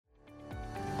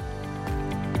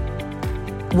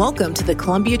Welcome to the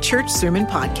Columbia Church Sermon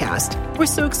Podcast. We're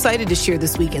so excited to share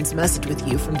this weekend's message with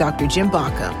you from Dr. Jim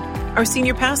Bauckham, our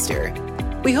senior pastor.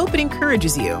 We hope it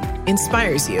encourages you,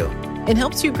 inspires you, and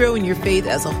helps you grow in your faith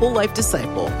as a whole life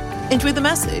disciple. Enjoy the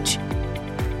message.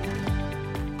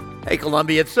 Hey,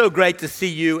 Columbia, it's so great to see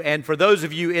you. And for those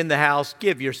of you in the house,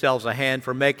 give yourselves a hand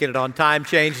for making it on Time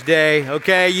Change Day.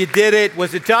 Okay, you did it.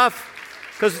 Was it tough?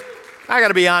 Because I got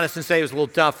to be honest and say it was a little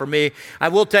tough for me. I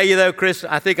will tell you, though, Chris,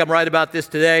 I think I'm right about this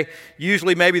today.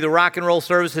 Usually maybe the rock and roll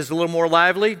service is a little more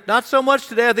lively. Not so much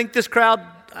today. I think this crowd,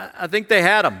 I think they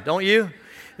had them, don't you?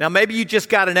 Now, maybe you just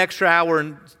got an extra hour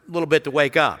and a little bit to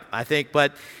wake up, I think.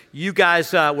 But you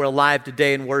guys were alive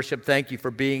today in worship. Thank you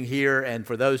for being here. And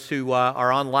for those who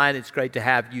are online, it's great to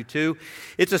have you too.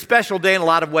 It's a special day in a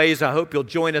lot of ways. I hope you'll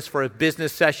join us for a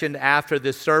business session after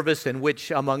this service in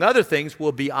which, among other things,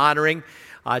 we'll be honoring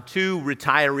two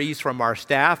retirees from our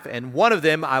staff. And one of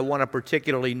them I want to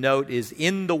particularly note is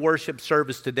in the worship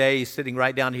service today. He's sitting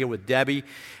right down here with Debbie.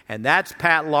 And that's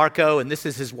Pat Larco, and this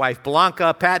is his wife,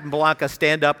 Blanca. Pat and Blanca,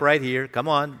 stand up right here. Come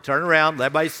on, turn around. Let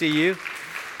everybody see you.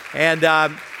 And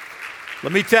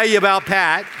let me tell you about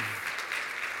Pat.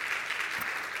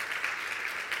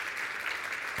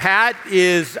 Pat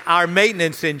is our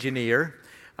maintenance engineer,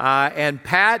 and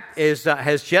Pat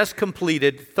has just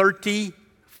completed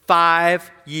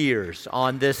 35 years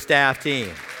on this staff team,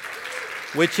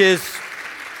 which is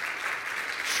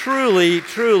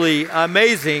truly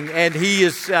amazing. And he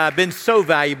has been so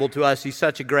valuable to us. He's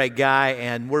such a great guy,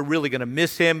 and we're really going to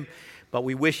miss him. But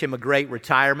we wish him a great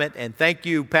retirement. And thank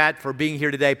you, Pat, for being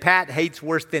here today. Pat hates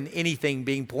worse than anything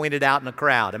being pointed out in a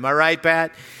crowd. Am I right,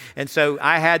 Pat? And so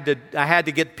I had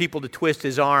to get people to twist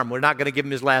his arm. We're not going to give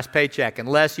him his last paycheck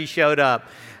unless he showed up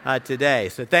today.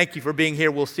 So thank you for being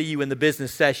here. We'll see you in the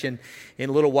business session in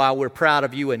a little while. We're proud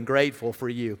of you and grateful for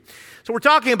you. So we're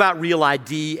talking about Real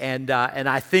ID, and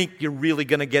I think you're really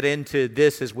going to get into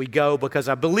this as we go, because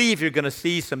I believe you're going to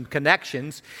see some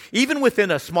connections, even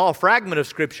within a small fragment of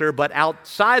Scripture, but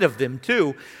outside of them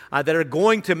too, that are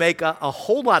going to make a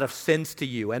whole lot of sense to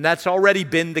you. And that's already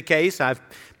been the case. I've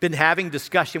been having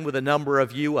discussion with a number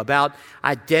of you about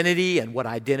identity and what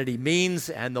identity means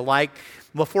and the like.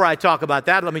 Before I talk about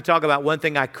that, let me talk about one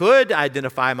thing I could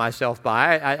identify myself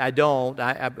by. I don't.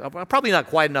 I'm probably not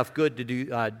quite enough good to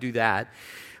do that.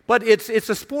 But it's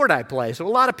a sport I play. So a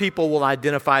lot of people will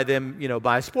identify them,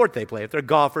 by a sport they play. If they're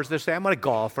golfers, they'll say, I'm a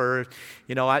golfer.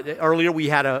 Earlier we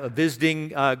had a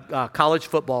visiting college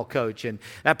football coach, and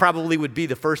that probably would be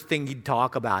the first thing he'd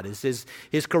talk about is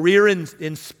his career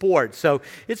in sports. So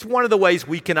it's one of the ways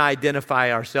we can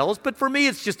identify ourselves. But for me,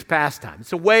 it's just a pastime.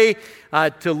 It's a way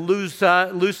to lose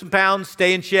some pounds,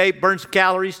 stay in shape, burn some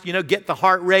calories, get the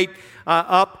heart rate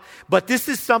up. But this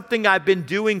is something I've been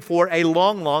doing for a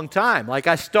long time. Like,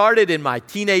 I started in my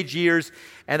teenage years,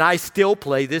 and I still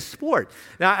play this sport.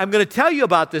 Now, I'm going to tell you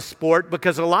about this sport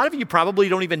because a lot of you probably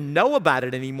don't even know about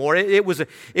it anymore. It was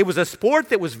a sport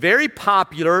that was very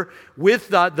popular with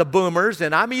the boomers,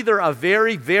 and I'm either I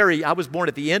was born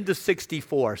at the end of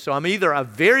 1964, so I'm either a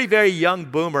very young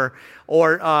boomer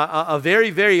or a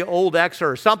very old Xer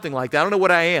or something like that. I don't know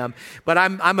what I am, but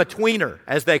I'm a tweener,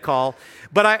 as they call.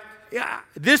 But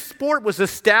this sport was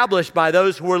established by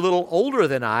those who were a little older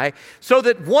than I, so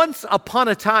that once upon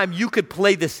a time you could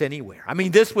play this anywhere. I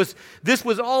mean, this was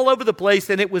all over the place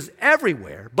and it was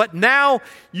everywhere. But now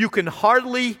you can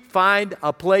hardly find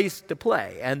a place to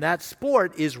play, and that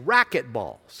sport is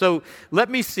racquetball. So let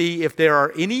me see if there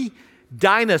are any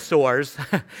dinosaurs,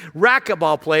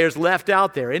 racquetball players left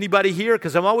out there. Anybody here?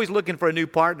 Because I'm always looking for a new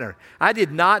partner. I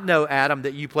did not know, Adam,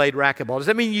 that you played racquetball. Does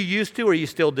that mean you used to or you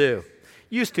still do?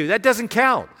 Used to. That doesn't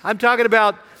count. I'm talking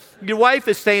about your wife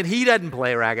is saying he doesn't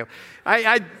play racquetball.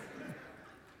 I'm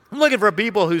looking for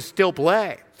people who still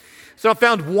play. So I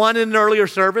found one in an earlier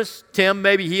service. Tim,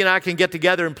 maybe he and I can get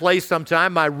together and play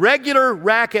sometime. My regular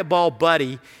racquetball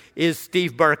buddy is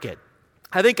Steve Burkett.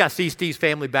 I think I see Steve's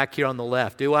family back here on the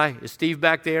left. Do I? Is Steve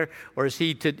back there? Or is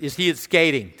he at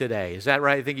skating today? Is that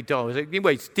right? I think he told me.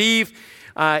 Anyway, Steve,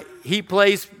 he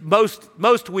plays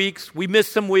most weeks. We miss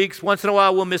some weeks. Once in a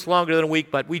while, we'll miss longer than a week,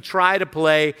 but we try to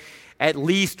play at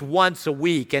least once a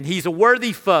week. And he's a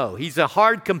worthy foe. He's a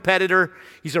hard competitor.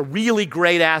 He's a really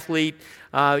great athlete.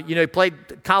 He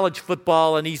played college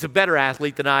football, and he's a better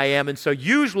athlete than I am. And so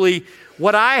usually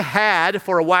what I had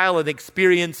for a while in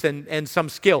experience and some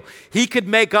skill, he could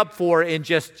make up for in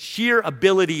just sheer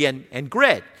ability and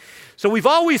grit. So we've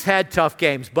always had tough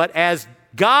games, but as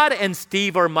God and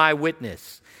Steve are my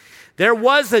witness, There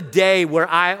was a day where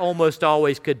I almost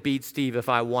always could beat Steve if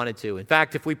I wanted to. In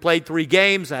fact, if we played 3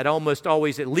 games, I'd almost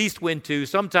always at least win 2,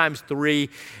 sometimes 3.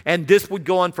 And this would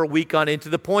go on for a week on end, to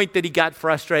the point that he got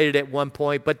frustrated at one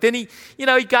point. But then he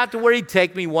got to where he'd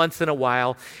take me once in a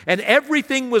while. And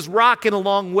everything was rocking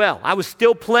along well. I was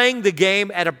still playing the game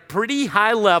at a pretty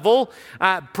high level,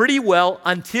 pretty well,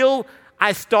 until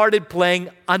I started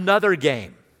playing another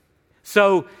game.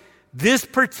 So this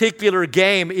particular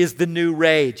game is the new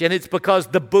rage, and it's because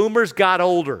the boomers got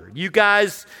older. You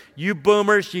guys, you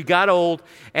boomers, you got old,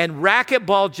 and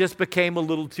racquetball just became a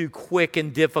little too quick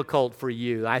and difficult for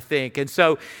you, I think. And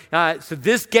so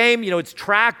this game, it's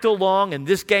tracked along, and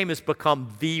this game has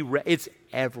become it's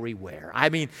everywhere. I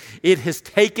mean, it has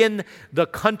taken the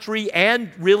country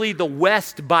and really the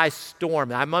West by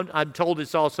storm. I'm told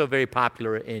it's also very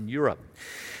popular in Europe.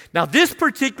 Now, this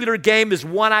particular game is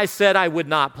one I said I would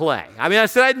not play. I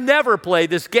said I'd never play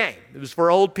this game. It was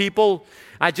for old people.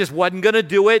 I just wasn't going to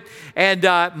do it. And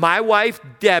my wife,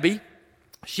 Debbie,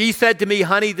 she said to me,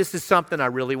 honey, this is something I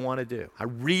really want to do. I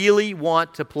really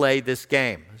want to play this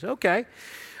game. I said, okay,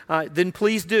 then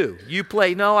please do. You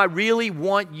play. No, I really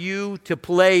want you to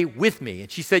play with me.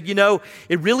 And she said,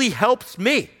 it really helps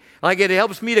me. Like, it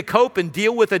helps me to cope and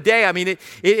deal with a day.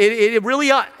 It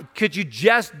really, could you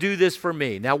just do this for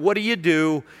me? Now, what do you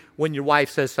do when your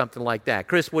wife says something like that?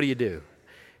 Chris, what do you do?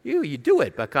 You do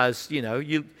it because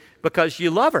you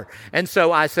love her. And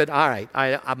so I said, all right,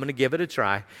 I'm going to give it a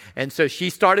try. And so she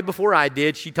started before I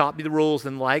did. She taught me the rules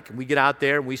and we get out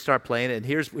there and we start playing it. And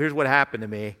here's what happened to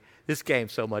me. This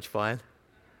game's so much fun.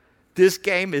 This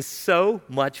game is so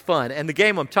much fun. And the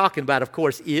game I'm talking about, of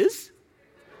course, is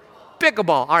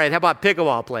pickleball. All right, how about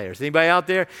pickleball players? Anybody out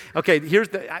there? Okay,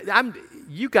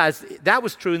 you guys, that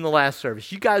was true in the last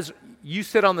service. You guys, you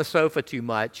sit on the sofa too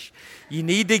much. You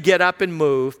need to get up and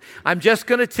move. I'm just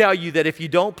going to tell you that if you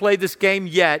don't play this game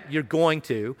yet, you're going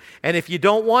to. And if you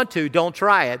don't want to, don't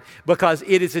try it, because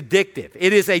it is addictive.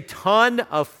 It is a ton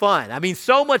of fun.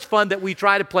 So much fun that we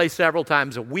try to play several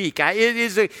times a week. It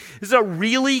is a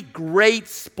really great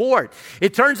sport.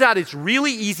 It turns out it's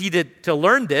really easy to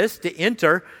learn this, to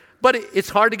enter, but it's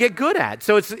hard to get good at.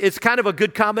 So it's kind of a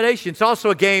good combination. It's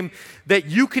also a game that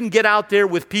you can get out there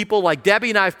with people like Debbie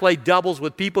and I have played doubles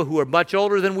with people who are much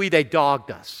older than we. They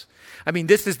dogged us.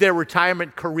 This is their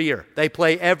retirement career. They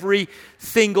play every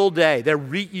single day.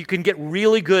 You can get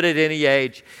really good at any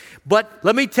age. But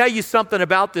let me tell you something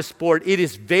about this sport. It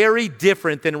is very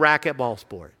different than racquetball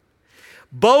sport.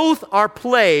 Both are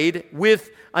played with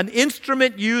an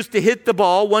instrument used to hit the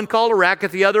ball, one called a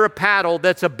racket, the other a paddle,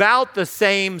 that's about the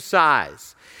same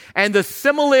size. And the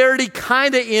similarity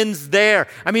kind of ends there.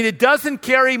 It doesn't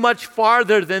carry much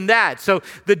farther than that. So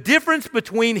the difference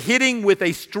between hitting with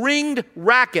a stringed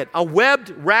racket, a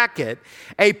webbed racket,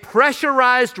 a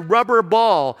pressurized rubber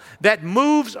ball that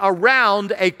moves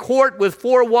around a court with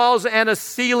 4 walls and a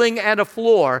ceiling and a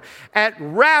floor at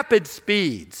rapid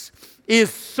speeds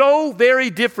is so very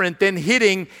different than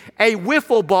hitting a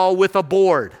wiffle ball with a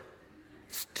board.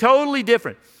 It's totally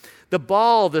different. The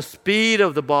ball, the speed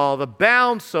of the ball, the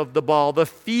bounce of the ball, the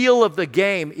feel of the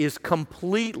game is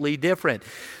completely different.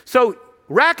 So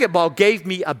racquetball gave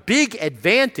me a big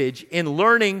advantage in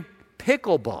learning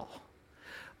pickleball.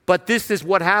 But this is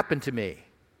what happened to me.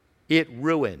 It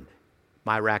ruined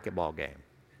my racquetball game.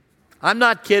 I'm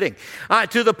not kidding.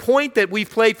 To the point that we've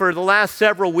played for the last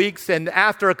several weeks, and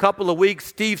after a couple of weeks,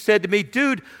 Steve said to me,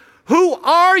 dude, who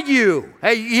are you?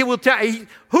 Hey, he will tell you,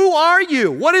 who are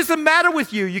you? What is the matter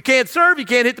with you? You can't serve, you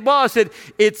can't hit the ball. I said,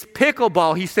 it's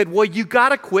pickleball. He said, well, you got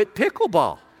to quit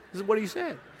pickleball. This is what he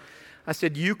said. I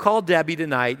said, you call Debbie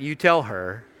tonight, you tell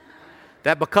her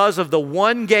that because of the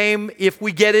one game, if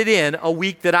we get it in, a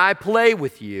week that I play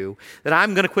with you, that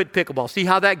I'm going to quit pickleball. See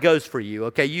how that goes for you.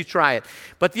 Okay, you try it.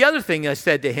 But the other thing I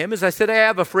said to him is, I said, I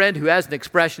have a friend who has an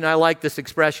expression. I like this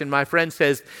expression. My friend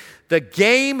says, the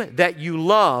game that you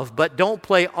love but don't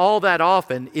play all that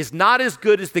often is not as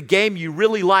good as the game you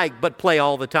really like but play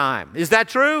all the time. Is that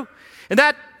true? And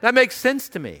that makes sense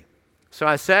to me. So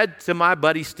I said to my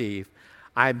buddy Steve,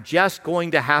 I'm just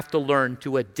going to have to learn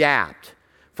to adapt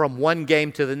from one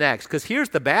game to the next. Because here's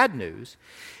the bad news,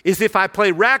 is if I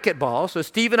play racquetball, so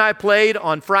Steve and I played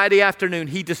on Friday afternoon,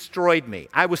 he destroyed me.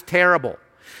 I was terrible.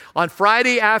 On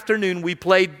Friday afternoon, we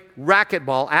played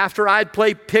racquetball after I'd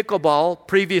played pickleball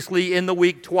previously in the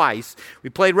week twice. We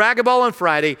played racquetball on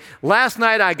Friday. Last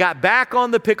night, I got back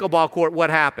on the pickleball court. What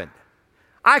happened?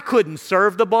 I couldn't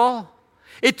serve the ball.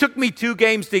 It took me 2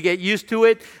 games to get used to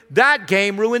it. That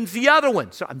game ruins the other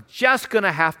one. So I'm just going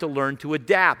to have to learn to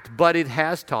adapt. But it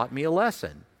has taught me a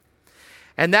lesson.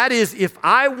 And that is, if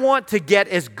I want to get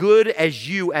as good as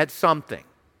you at something,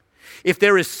 if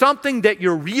there is something that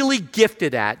you're really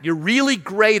gifted at, you're really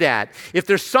great at, if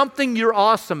there's something you're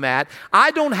awesome at,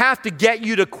 I don't have to get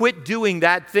you to quit doing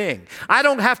that thing. I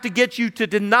don't have to get you to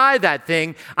deny that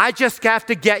thing. I just have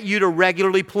to get you to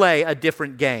regularly play a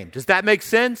different game. Does that make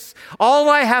sense? All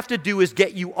I have to do is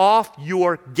get you off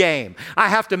your game. I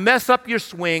have to mess up your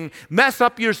swing, mess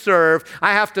up your serve.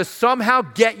 I have to somehow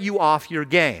get you off your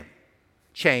game.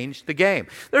 Change the game.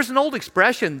 There's an old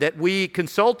expression that we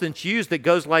consultants use that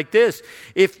goes like this: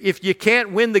 if you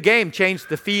can't win the game, change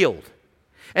the field.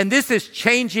 And this is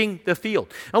changing the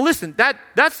field. Now listen,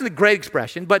 that's a great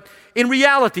expression, but in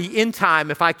reality, in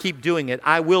time, if I keep doing it,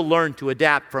 I will learn to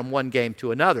adapt from one game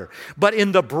to another. But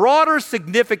in the broader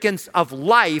significance of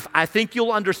life, I think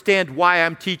you'll understand why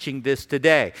I'm teaching this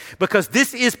today. Because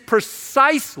this is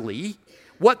precisely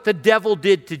what the devil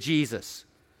did to Jesus.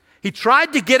 He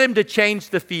tried to get him to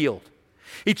change the field.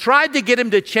 He tried to get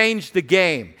him to change the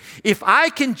game. If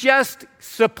I can just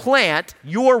supplant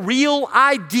your real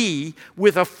ID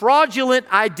with a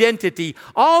fraudulent identity,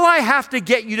 all I have to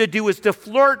get you to do is to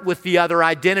flirt with the other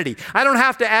identity. I don't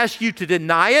have to ask you to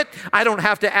deny it. I don't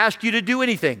have to ask you to do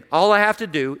anything. All I have to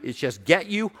do is just get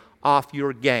you off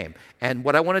your game. And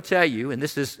what I want to tell you, and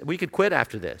this is, we could quit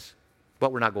after this,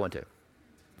 but we're not going to,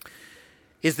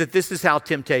 is that this is how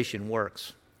temptation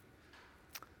works.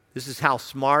 This is how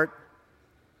smart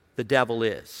the devil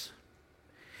is.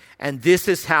 And this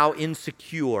is how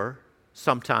insecure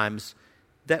sometimes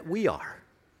that we are.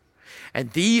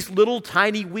 And these little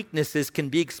tiny weaknesses can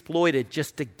be exploited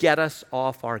just to get us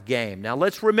off our game. Now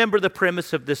let's remember the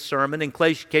premise of this sermon in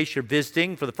case you're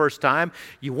visiting for the first time.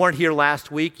 You weren't here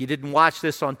last week. You didn't watch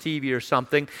this on TV or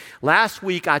something. Last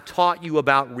week I taught you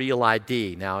about Real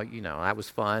ID. Now, that was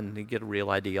fun. You get a Real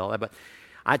ID, all that, but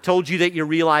I told you that your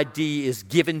real ID is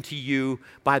given to you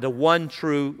by the one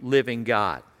true living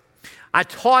God. I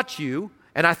taught you,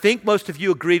 and I think most of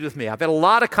you agreed with me. I've had a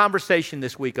lot of conversation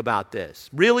this week about this.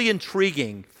 Really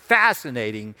intriguing,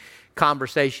 fascinating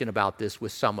conversation about this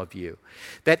with some of you.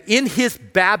 That in his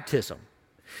baptism,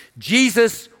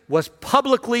 Jesus was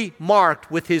publicly marked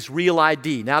with his real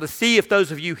ID. Now, to see if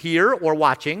those of you here or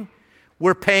watching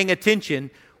were paying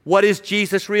attention, what is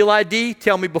Jesus' real ID?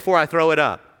 Tell me before I throw it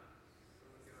up.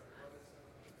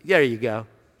 There you go.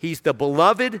 He's the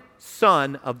beloved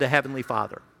Son of the Heavenly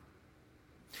Father.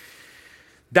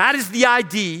 That is the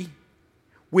ID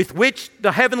with which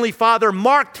the Heavenly Father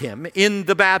marked him in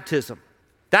the baptism.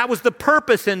 That was the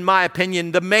purpose, in my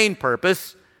opinion, the main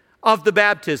purpose of the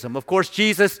baptism. Of course,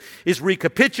 Jesus is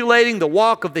recapitulating the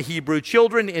walk of the Hebrew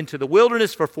children into the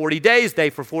wilderness for 40 days, they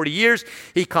for 40 years.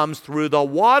 He comes through the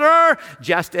water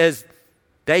just as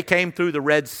they came through the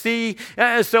Red Sea.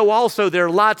 So also there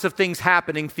are lots of things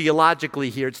happening theologically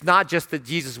here. It's not just that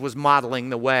Jesus was modeling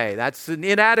the way. That's an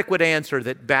inadequate answer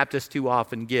that Baptists too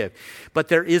often give. But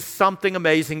there is something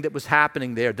amazing that was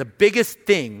happening there. The biggest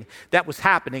thing that was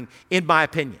happening, in my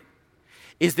opinion,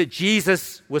 is that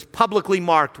Jesus was publicly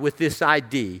marked with this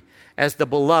ID as the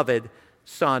beloved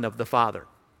Son of the Father.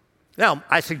 Now,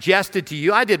 I suggested to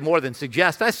you, I did more than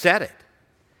suggest, I said it.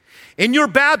 In your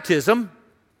baptism,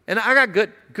 and I got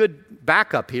good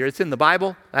backup here. It's in the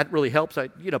Bible. That really helps.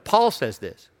 Paul says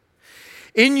this.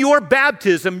 In your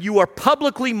baptism, you are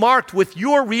publicly marked with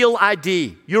your real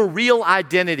ID, your real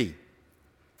identity.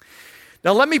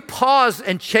 Now, let me pause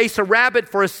and chase a rabbit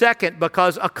for a second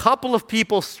because a couple of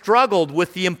people struggled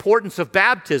with the importance of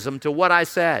baptism to what I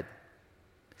said.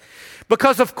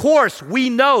 Because, of course, we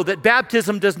know that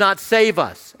baptism does not save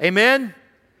us. Amen?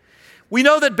 We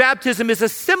know that baptism is a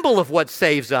symbol of what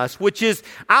saves us, which is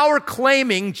our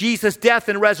claiming Jesus' death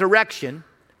and resurrection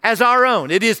as our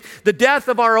own. It is the death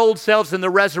of our old selves and the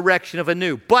resurrection of a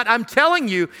new. But I'm telling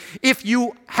you, if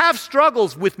you have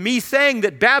struggles with me saying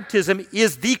that baptism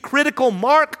is the critical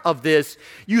mark of this,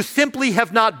 you simply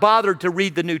have not bothered to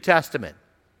read the New Testament.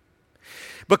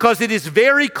 Because it is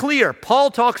very clear.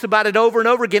 Paul talks about it over and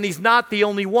over again. He's not the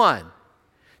only one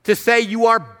to say you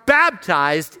are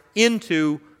baptized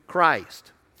into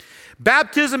Christ.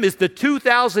 Baptism is the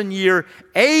 2,000-year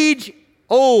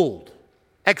age-old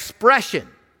expression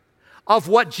of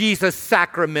what Jesus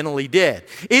sacramentally did.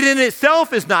 It in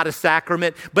itself is not a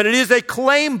sacrament, but it is a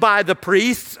claim by the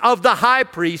priests of the high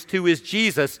priest who is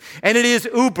Jesus, and it is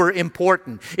uber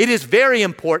important. It is very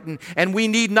important, and we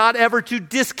need not ever to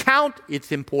discount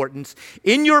its importance.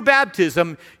 In your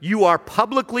baptism, you are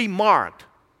publicly marked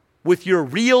with your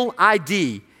real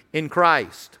ID in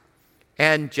Christ.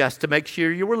 And just to make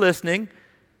sure you were listening,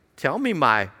 tell me,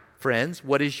 my friends,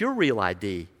 what is your real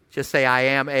ID? Just say,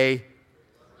 I'm a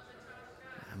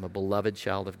beloved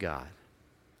child of God.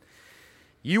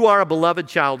 You are a beloved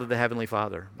child of the Heavenly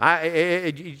Father.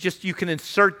 You can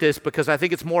insert this because I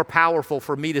think it's more powerful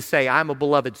for me to say I'm a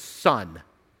beloved son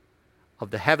of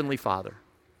the Heavenly Father.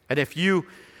 And if you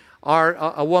are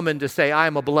a woman, to say I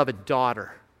am a beloved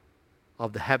daughter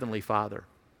of the Heavenly Father.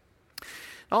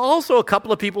 Now, also, a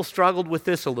couple of people struggled with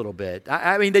this a little bit.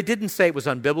 I mean, they didn't say it was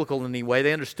unbiblical in any way.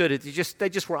 They understood it. They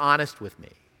just were honest with me.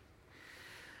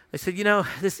 They said,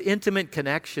 this intimate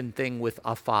connection thing with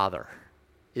a father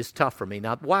is tough for me.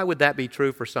 Now, why would that be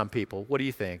true for some people? What do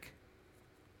you think?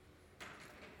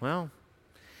 Well,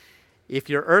 if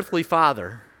your earthly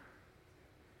father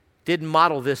didn't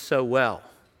model this so well,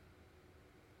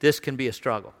 this can be a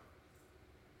struggle.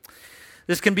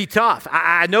 This can be tough.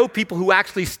 I know people who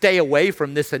actually stay away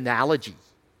from this analogy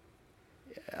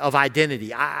of identity.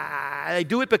 They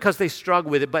do it because they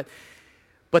struggle with it,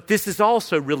 but this is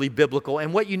also really biblical.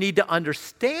 And what you need to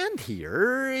understand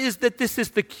here is that this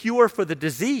is the cure for the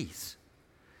disease.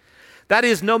 That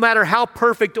is, no matter how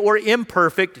perfect or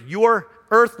imperfect your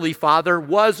earthly father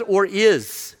was or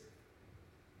is,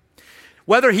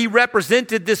 whether he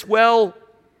represented this well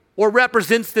or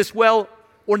represents this well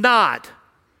or not,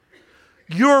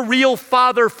 your real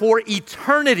father for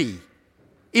eternity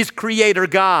is Creator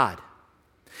God.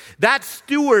 That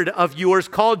steward of yours,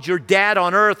 called your dad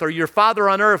on earth or your father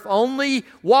on earth, only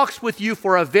walks with you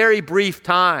for a very brief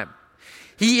time.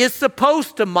 He is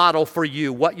supposed to model for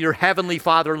you what your heavenly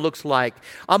Father looks like.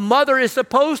 A mother is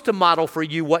supposed to model for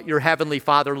you what your heavenly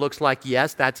Father looks like.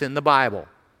 Yes, that's in the Bible,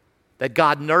 that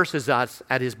God nurses us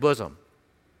at His bosom.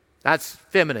 That's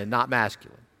feminine, not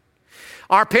masculine.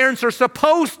 Our parents are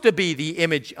supposed to be the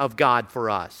image of God for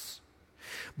us.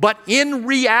 But in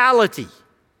reality,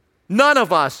 none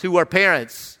of us who are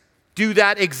parents do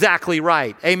that exactly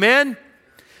right. Amen?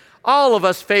 All of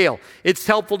us fail. It's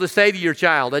helpful to say to your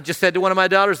child, I just said to one of my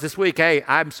daughters this week, hey,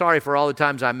 I'm sorry for all the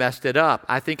times I messed it up.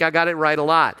 I think I got it right a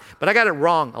lot, but I got it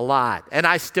wrong a lot. And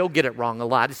I still get it wrong a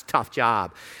lot. It's a tough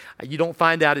job. You don't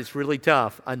find out it's really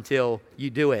tough until you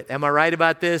do it. Am I right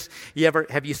about this?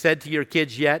 Have you said to your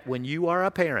kids yet, when you are a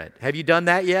parent, have you done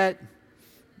that yet?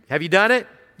 Have you done it?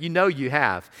 You know you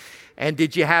have. And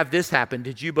did you have this happen?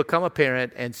 Did you become a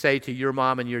parent and say to your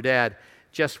mom and your dad,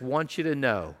 just want you to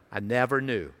know, I never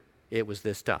knew it was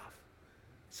this tough.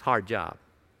 It's a hard job.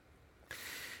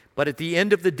 But at the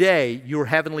end of the day, your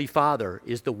heavenly Father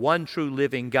is the one true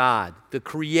living God, the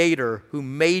Creator who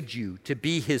made you to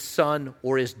be His son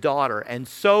or His daughter. And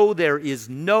so there is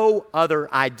no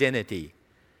other identity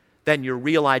than your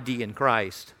real ID in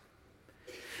Christ.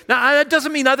 Now, that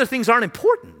doesn't mean other things aren't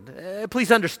important.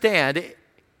 Please understand,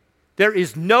 there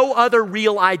is no other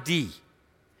real ID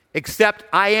except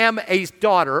I am a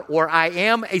daughter or I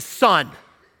am a son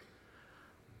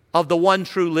of the one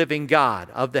true living God,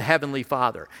 of the Heavenly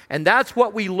Father. And that's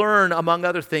what we learn, among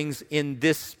other things, in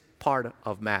this part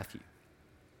of Matthew.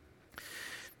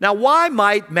 Now, why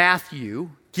might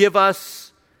Matthew give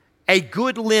us a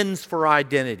good lens for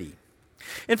identity?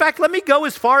 In fact, let me go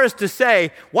as far as to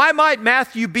say, why might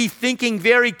Matthew be thinking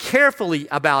very carefully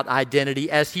about identity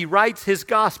as he writes his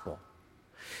gospel?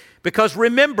 Because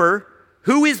remember,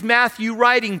 who is Matthew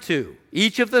writing to?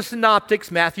 Each of the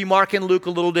synoptics, Matthew, Mark, and Luke, a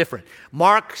little different.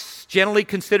 Mark's generally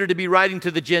considered to be writing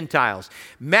to the Gentiles.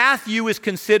 Matthew is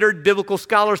considered, biblical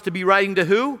scholars, to be writing to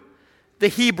who? The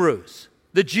Hebrews,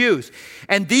 the Jews.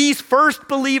 And these first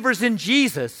believers in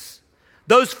Jesus,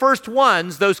 those first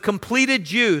ones, those completed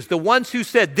Jews, the ones who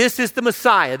said, this is the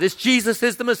Messiah, this Jesus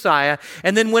is the Messiah,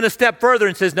 and then went a step further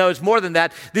and says, no, it's more than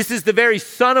that. This is the very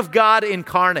Son of God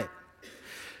incarnate.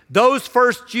 Those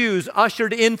first Jews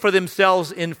ushered in for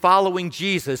themselves, in following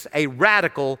Jesus, a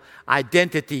radical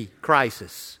identity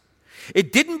crisis.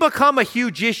 It didn't become a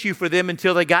huge issue for them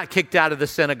until they got kicked out of the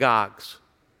synagogues.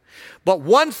 But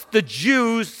once the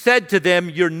Jews said to them,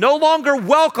 you're no longer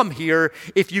welcome here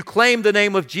if you claim the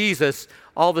name of Jesus,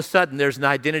 all of a sudden there's an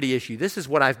identity issue. This is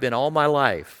what I've been all my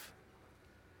life.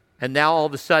 And now all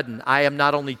of a sudden, I am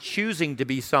not only choosing to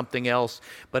be something else,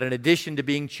 but in addition to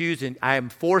being chosen, I am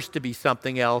forced to be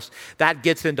something else. That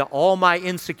gets into all my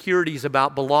insecurities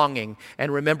about belonging.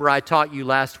 And remember, I taught you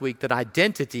last week that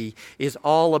identity is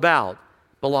all about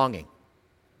belonging.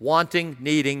 Wanting,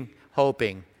 needing,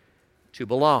 hoping to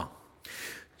belong.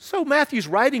 So Matthew's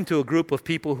writing to a group of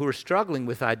people who are struggling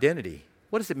with identity.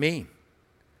 What does it mean?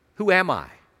 Who am I?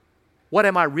 What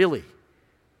am I really?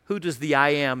 Who does the I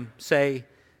am say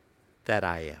that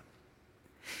I am?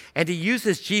 And he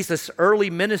uses Jesus' early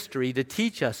ministry to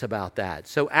teach us about that.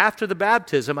 So after the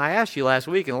baptism, I asked you last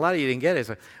week, and a lot of you didn't get it,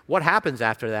 so what happens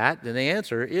after that? And the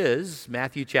answer is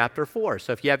Matthew chapter 4.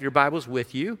 So if you have your Bibles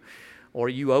with you, or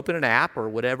you open an app or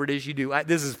whatever it is you do.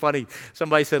 This is funny.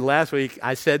 Somebody said last week,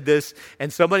 I said this,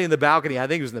 and somebody in the balcony, I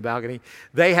think it was in the balcony,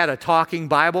 they had a talking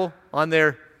Bible on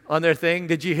their thing.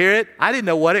 Did you hear it? I didn't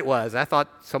know what it was. I thought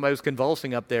somebody was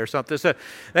convulsing up there or something. So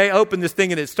they opened this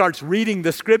thing and it starts reading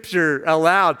the scripture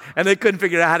aloud, and they couldn't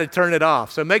figure out how to turn it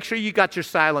off. So make sure you got your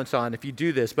silence on if you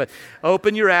do this. But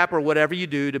open your app or whatever you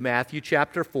do to Matthew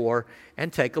chapter 4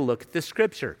 and take a look at this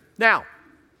scripture. Now,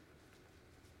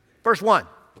 verse 1.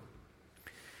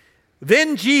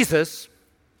 Then Jesus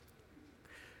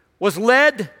was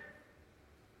led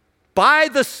by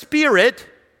the Spirit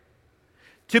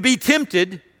to be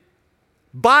tempted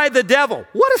by the devil.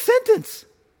 What a sentence.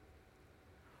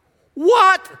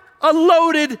 What a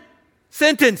loaded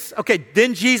sentence. Okay,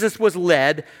 then Jesus was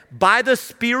led by the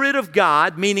Spirit of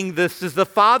God, meaning this is the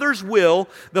Father's will.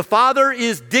 The Father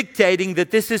is dictating that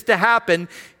this is to happen.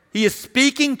 He is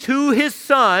speaking to his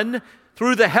Son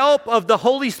through the help of the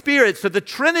Holy Spirit. So the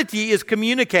Trinity is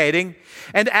communicating.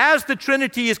 And as the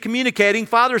Trinity is communicating,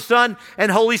 Father, Son,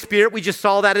 and Holy Spirit, we just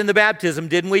saw that in the baptism,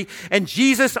 didn't we? And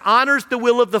Jesus honors the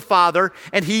will of the Father,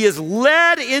 and he is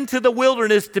led into the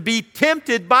wilderness to be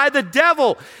tempted by the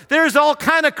devil. There's all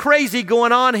kind of crazy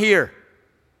going on here.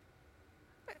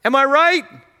 Am I right?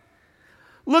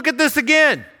 Look at this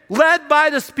again. Led by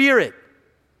the Spirit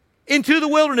into the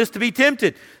wilderness to be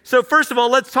tempted. So first of all,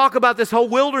 let's talk about this whole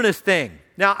wilderness thing.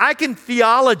 Now, I can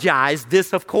theologize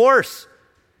this, of course.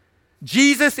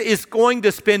 Jesus is going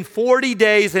to spend 40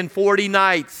 days and 40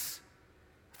 nights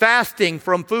fasting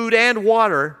from food and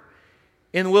water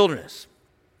in the wilderness.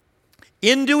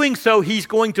 In doing so, he's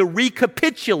going to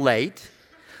recapitulate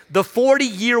the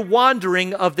 40-year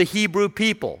wandering of the Hebrew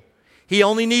people. He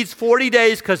only needs 40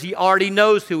 days because he already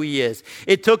knows who he is.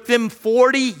 It took them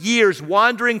 40 years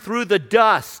wandering through the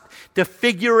dust to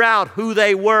figure out who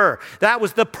they were. That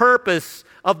was the purpose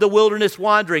of the wilderness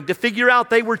wandering, to figure out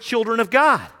they were children of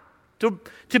God,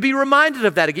 to be reminded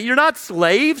of that again. You're not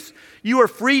slaves. You are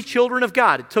free children of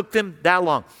God. It took them that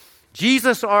long.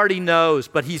 Jesus already knows,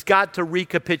 but he's got to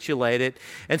recapitulate it.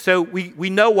 And so we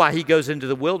know why he goes into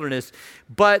the wilderness,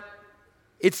 but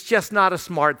it's just not a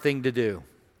smart thing to do.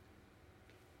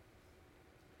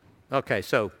 Okay,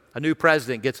 so a new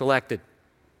president gets elected.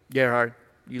 Gerhard,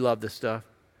 you love this stuff.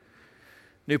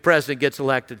 New president gets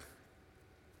elected.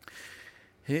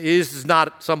 This is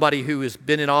not somebody who has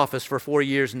been in office for 4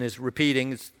 years and is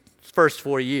repeating his first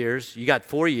 4 years. You got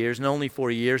 4 years and only 4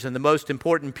 years, and the most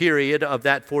important period of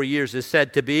that 4 years is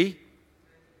said to be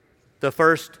the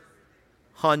first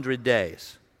 100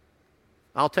 days.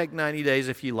 I'll take 90 days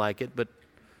if you like it, but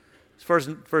it's first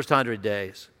 100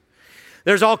 days.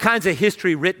 There's all kinds of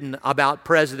history written about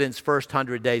presidents' first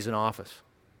 100 days in office.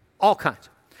 All kinds.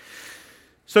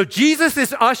 So Jesus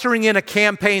is ushering in a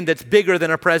campaign that's bigger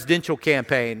than a presidential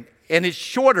campaign, and it's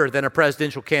shorter than a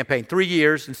presidential campaign, 3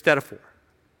 years instead of 4.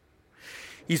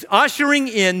 He's ushering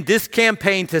in this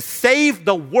campaign to save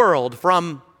the world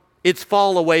from its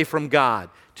fall away from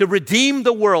God, to redeem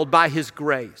the world by his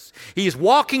grace. He's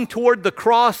walking toward the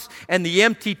cross and the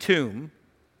empty tomb.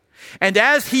 And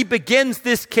as he begins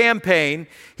this campaign,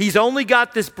 he's only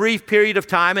got this brief period of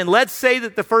time. And let's say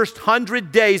that the first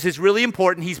 100 days is really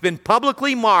important. He's been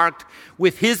publicly marked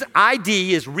with his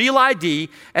ID, his real ID,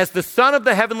 as the Son of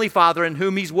the Heavenly Father in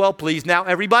whom he's well pleased. Now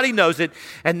everybody knows it.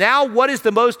 And now what is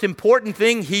the most important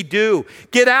thing he do?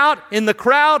 Get out in the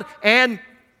crowd and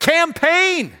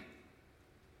campaign.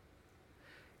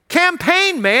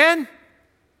 Campaign, man.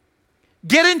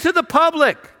 Get into the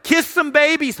public. Kiss some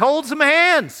babies. Hold some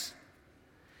hands.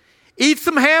 Eat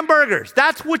some hamburgers.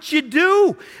 That's what you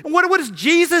do. And what does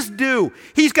Jesus do?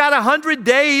 He's got 100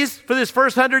 days for this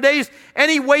first 100 days, and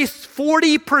he wastes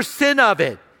 40% of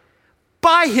it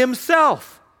by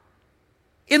himself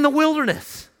in the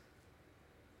wilderness.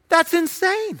 That's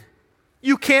insane.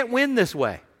 You can't win this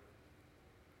way.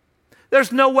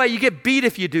 There's no way. You get beat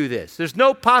if you do this. There's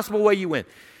no possible way you win.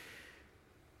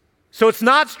 So it's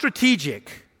not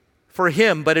strategic for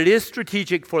him, but it is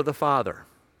strategic for the Father.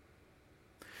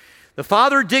 The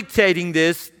Father dictating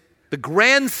this, the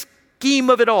grand scheme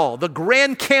of it all, the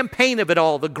grand campaign of it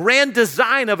all, the grand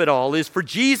design of it all is for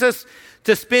Jesus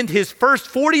to spend his first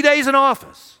 40 days in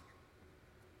office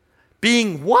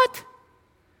being what?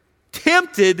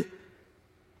 Tempted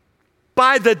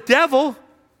by the devil.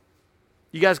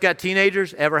 You guys got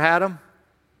teenagers? Ever had them?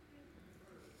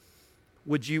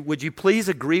 Would you please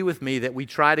agree with me that we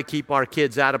try to keep our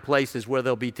kids out of places where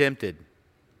they'll be tempted?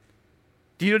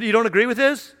 You don't agree with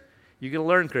this? You're going to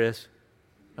learn, Chris.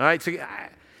 All right, so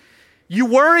You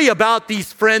worry about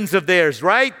these friends of theirs,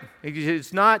 right?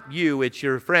 It's not you, it's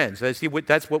your friends.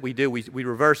 That's what we do. We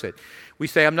reverse it. We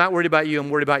say, I'm not worried about you, I'm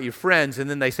worried about your friends. And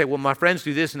then they say, well, my friends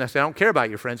do this. And I say, I don't care about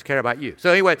your friends, I care about you. So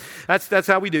anyway, that's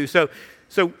how we do. So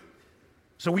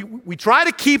we try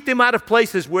to keep them out of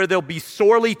places where they'll be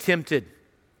sorely tempted.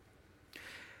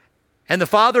 And the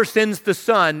Father sends the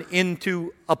Son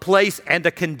into a place and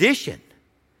a condition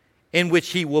in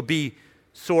which he will be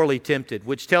sorely tempted,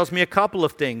 which tells me a couple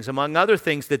of things. Among other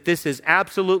things, that this is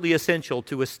absolutely essential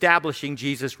to establishing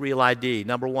Jesus' real ID,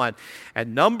 number one.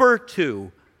 And number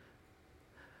two,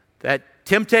 that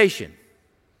temptation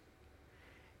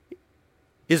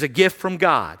is a gift from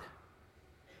God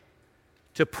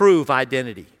to prove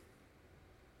identity.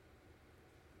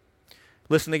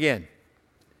 Listen again.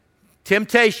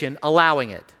 Temptation, allowing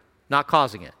it, not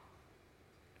causing it,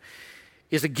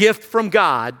 is a gift from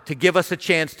God to give us a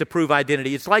chance to prove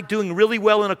identity. It's like doing really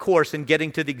well in a course and getting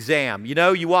to the exam. You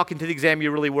know, you walk into the exam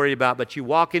you're really worried about, but you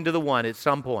walk into the one at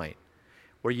some point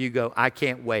where you go, I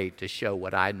can't wait to show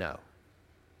what I know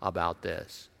about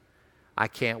this. I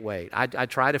can't wait. I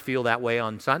try to feel that way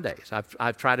on Sundays.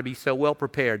 I've tried to be so well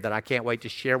prepared that I can't wait to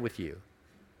share with you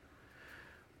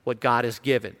what God has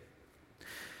given.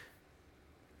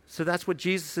 So that's what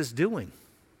Jesus is doing.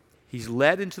 He's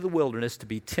led into the wilderness to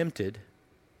be tempted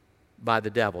by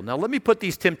the devil. Now let me put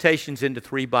these temptations into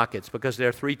three buckets, because there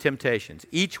are three temptations,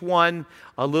 each one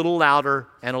a little louder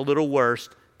and a little worse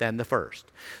than the first.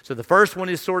 So the first one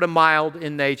is sort of mild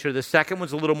in nature. The second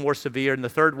one's a little more severe. And the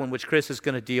third one, which Chris is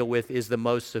going to deal with, is the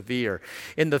most severe.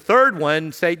 In the third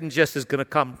one, Satan just is going to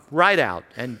come right out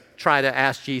and try to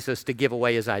ask Jesus to give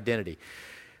away his identity.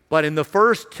 But in the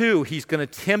first two, he's going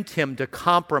to tempt him to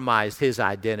compromise his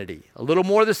identity. A little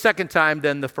more the second time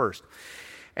than the first.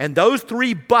 And those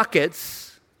three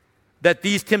buckets that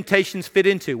these temptations fit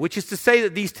into, which is to say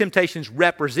that these temptations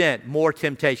represent more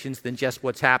temptations than just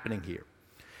what's happening here.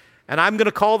 And I'm going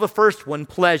to call the first one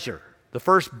pleasure. The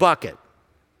first bucket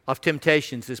of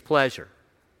temptations is pleasure.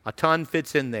 A ton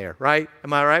fits in there, right?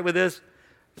 Am I all right with this?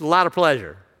 There's a lot of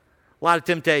pleasure, a lot of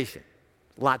temptation,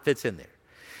 a lot fits in there.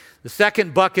 The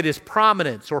second bucket is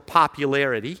prominence or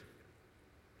popularity.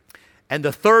 And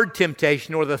the third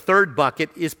temptation, or the third bucket,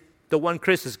 is the one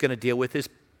Chris is going to deal with, is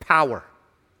power.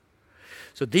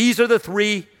 So these are the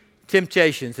three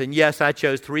temptations. And yes, I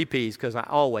chose 3 Ps because I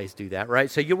always do that,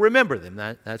 right? So you'll remember them.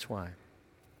 That's why.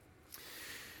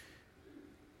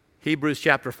 Hebrews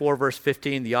chapter 4, verse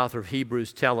 15, the author of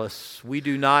Hebrews tells us, we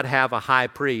do not have a high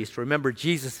priest. Remember,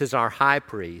 Jesus is our high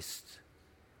priest.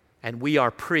 And we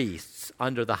are priests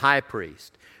under the high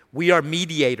priest. We are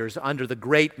mediators under the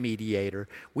great mediator.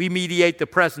 We mediate the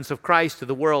presence of Christ to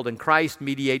the world, and Christ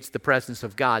mediates the presence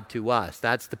of God to us.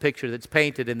 That's the picture that's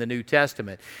painted in the New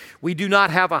Testament. We do not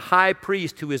have a high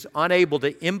priest who is unable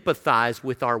to empathize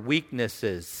with our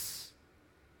weaknesses.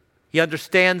 He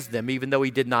understands them even though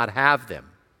he did not have them.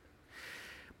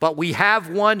 But we have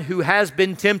one who has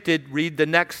been tempted, read the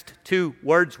next 2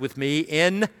 words with me,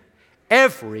 in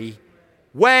every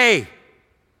way,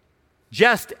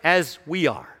 just as we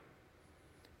are.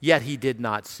 Yet he did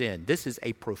not sin. This is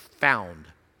a profound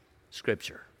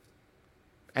scripture.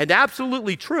 And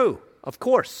absolutely true, of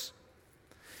course.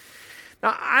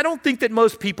 Now, I don't think that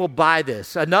most people buy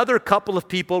this. Another couple of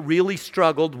people really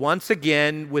struggled once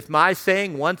again with my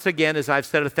saying once again, as I've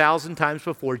said 1,000 times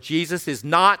before, Jesus is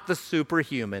not the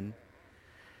superhuman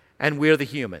and we're the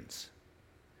humans.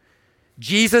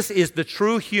 Jesus is the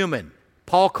true human.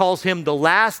 Paul calls him the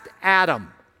last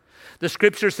Adam. The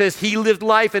scripture says he lived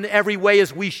life in every way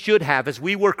as we should have, as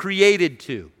we were created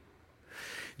to.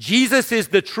 Jesus is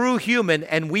the true human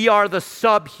and we are the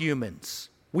subhumans.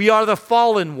 We are the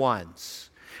fallen ones.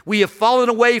 We have fallen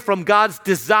away from God's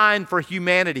design for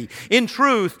humanity. In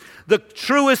truth, the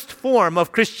truest form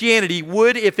of Christianity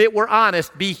would, if it were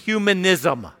honest, be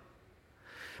humanism.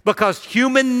 Because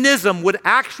humanism would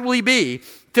actually be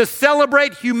to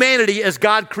celebrate humanity as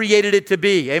God created it to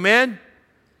be. Amen?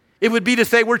 It would be to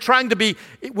say we're trying to be,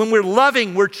 when we're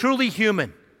loving, we're truly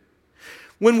human.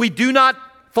 When we do not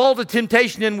fall to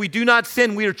temptation and we do not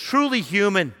sin, we are truly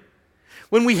human.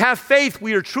 When we have faith,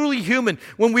 we are truly human.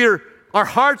 When our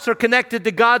hearts are connected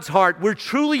to God's heart, we're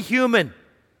truly human.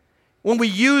 When we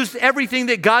use everything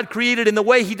that God created in the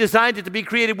way He designed it to be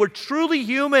created, we're truly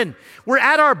human. We're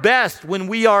at our best when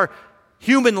we are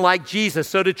human like Jesus.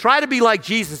 So to try to be like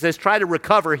Jesus is try to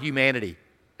recover humanity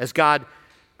as God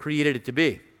created it to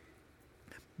be.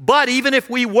 But even if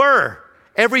we were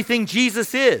everything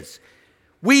Jesus is,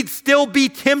 we'd still be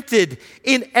tempted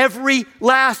in every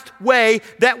last way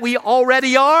that we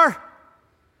already are.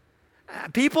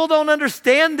 People don't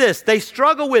understand this. They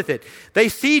struggle with it. They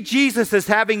see Jesus as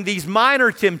having these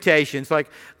minor temptations, like,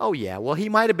 oh yeah, well, he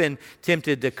might have been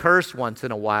tempted to curse once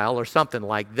in a while or something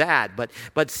like that.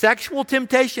 But sexual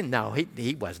temptation, no,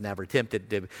 he was never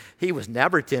tempted. He was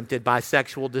never tempted by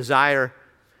sexual desire.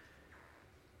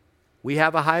 We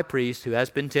have a high priest who has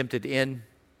been tempted in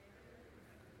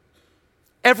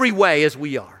every way as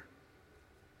we are.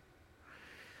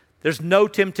 There's no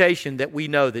temptation that we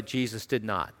know that Jesus did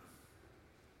not.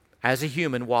 As a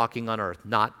human walking on earth,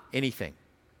 not anything.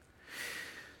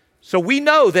 So we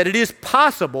know that it is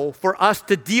possible for us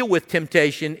to deal with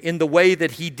temptation in the way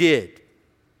that he did.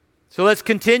 So let's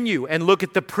continue and look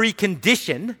at the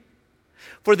precondition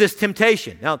for this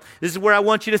temptation. Now, this is where I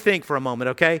want you to think for a moment,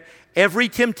 okay? Every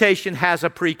temptation has a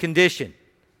precondition.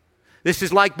 This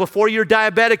is like before you're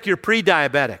diabetic, you're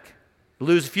pre-diabetic. You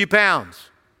lose a few pounds.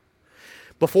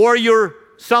 Before you're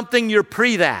something, you're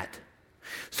pre that.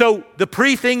 So the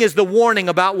pre-thing is the warning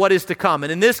about what is to come.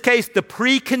 And in this case, the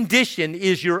precondition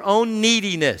is your own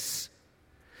neediness.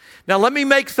 Now let me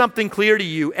make something clear to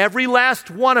you. Every last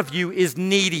one of you is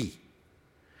needy.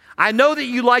 I know that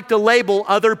you like to label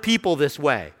other people this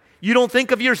way. You don't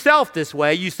think of yourself this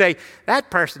way. You say, that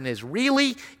person is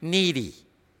really needy.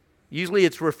 Usually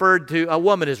it's referred to, a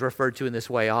woman is referred to in this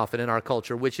way often in our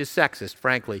culture, which is sexist,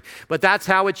 frankly. But that's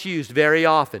how it's used very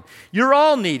often. You're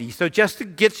all needy. So just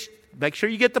to make sure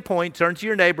you get the point, turn to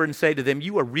your neighbor and say to them,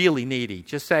 you are really needy.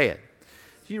 Just say it.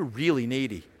 You're really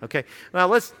needy. Okay. Well,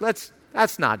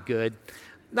 that's not good.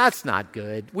 That's not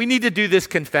good. We need to do this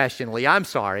confessionally. I'm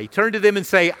sorry. Turn to them and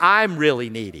say, I'm really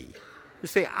needy.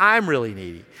 Just say, I'm really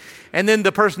needy. And then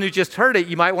the person who just heard it,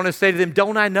 you might want to say to them,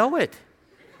 don't I know it?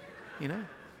 You know?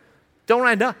 Don't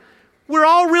I know? We're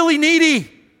all really needy.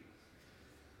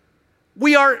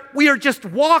 We are just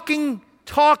walking,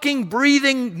 talking,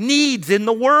 breathing needs in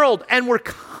the world, and we're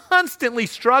constantly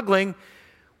struggling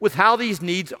with how these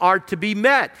needs are to be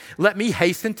met. Let me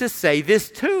hasten to say this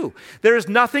too. There is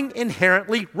nothing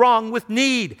inherently wrong with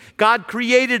need. God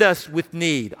created us with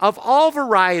need of all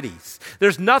varieties.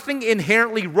 There's nothing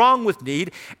inherently wrong with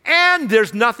need, and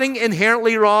there's nothing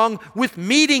inherently wrong with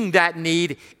meeting that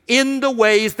need in the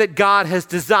ways that God has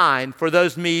designed for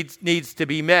those needs to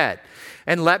be met.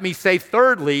 And let me say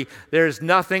thirdly, there's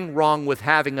nothing wrong with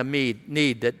having a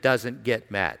need that doesn't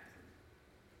get met.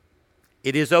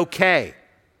 It is okay,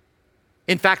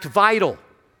 in fact, vital,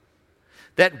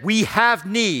 that we have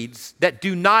needs that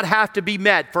do not have to be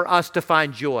met for us to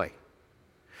find joy,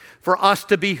 for us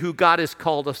to be who God has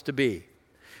called us to be.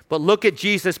 But look at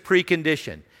Jesus'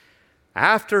 precondition.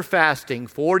 After fasting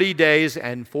 40 days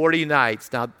and 40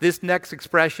 nights. Now, this next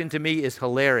expression to me is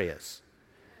hilarious.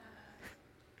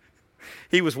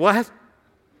 He was what?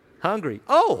 Hungry.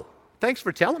 Oh, thanks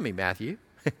for telling me, Matthew.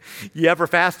 You ever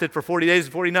fasted for 40 days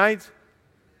and 40 nights?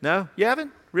 No? You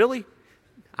haven't? Really?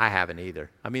 I haven't either.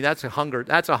 I mean, that's a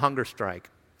hunger strike.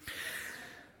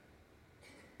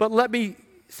 But let me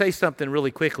say something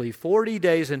really quickly. 40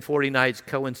 days and 40 nights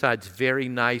coincides very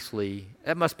nicely.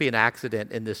 That must be an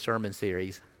accident in this sermon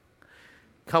series.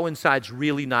 Coincides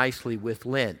really nicely with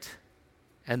Lent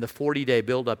and the 40-day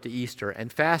build-up to Easter.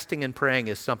 And fasting and praying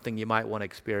is something you might want to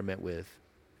experiment with.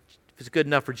 If it's good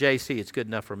enough for JC, it's good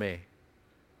enough for me.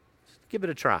 Just give it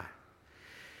a try.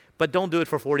 But don't do it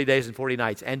for 40 days and 40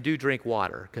 nights. And do drink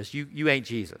water, because you ain't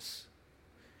Jesus,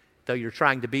 though you're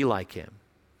trying to be like him.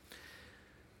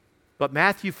 But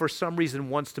Matthew, for some reason,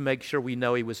 wants to make sure we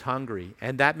know he was hungry,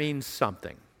 and that means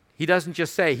something. He doesn't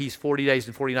just say he's 40 days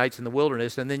and 40 nights in the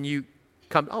wilderness, and then you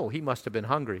come, oh, he must have been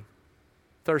hungry,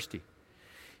 thirsty.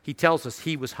 He tells us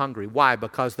he was hungry. Why?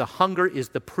 Because the hunger is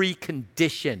the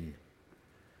precondition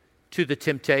to the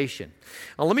temptation.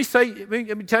 Now, let me tell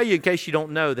you, in case you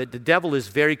don't know, that the devil is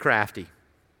very crafty.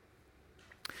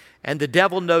 And the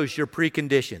devil knows your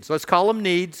preconditions. Let's call them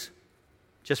needs,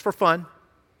 just for fun.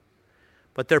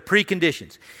 But they're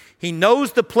preconditions. He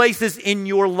knows the places in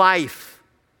your life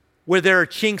where there are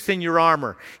chinks in your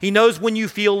armor. He knows when you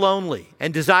feel lonely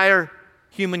and desire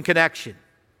human connection.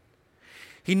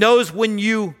 He knows when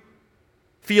you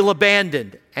feel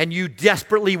abandoned and you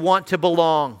desperately want to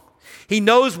belong. He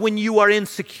knows when you are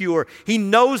insecure. He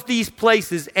knows these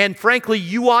places, and frankly,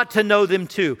 you ought to know them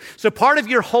too. So part of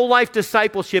your whole life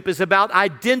discipleship is about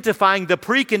identifying the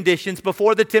preconditions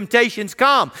before the temptations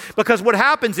come. Because what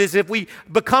happens is if we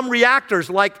become reactors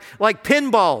like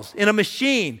pinballs in a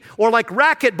machine or like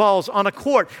racquetballs on a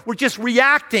court, we're just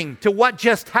reacting to what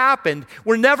just happened.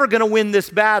 We're never going to win this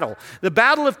battle. The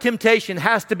battle of temptation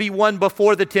has to be won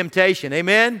before the temptation.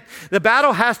 Amen? The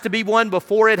battle has to be won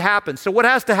before it happens. So what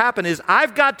has to happen is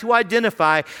I've got to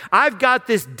identify, I've got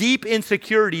this deep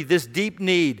insecurity, this deep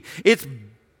need. It's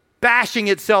bashing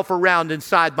itself around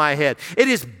inside my head. It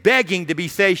is begging to be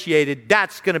satiated.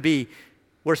 That's going to be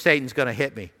where Satan's going to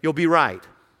hit me. You'll be right.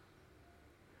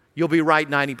 You'll be right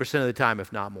 90% of the time,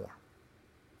 if not more.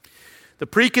 The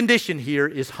precondition here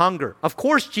is hunger. Of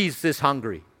course Jesus is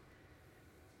hungry.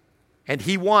 And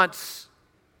he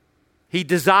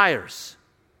desires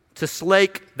to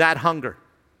slake that hunger.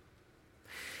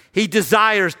 He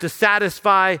desires to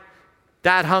satisfy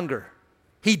that hunger.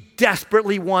 He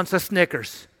desperately wants a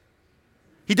Snickers.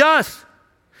 He does.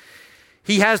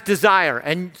 He has desire.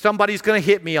 And somebody's going to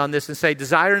hit me on this and say,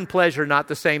 desire and pleasure are not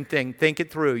the same thing. Think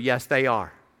it through. Yes, they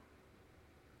are.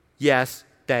 Yes,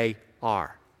 they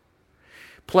are.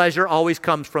 Pleasure always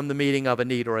comes from the meeting of a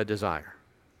need or a desire.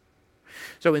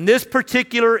 So in this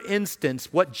particular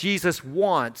instance, what Jesus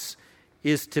wants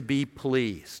is to be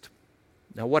pleased.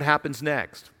 Now what happens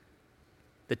next?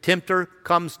 The tempter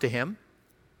comes to him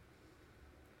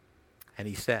and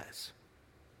he says,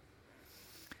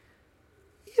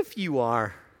 if you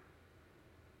are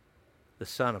the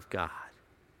Son of God.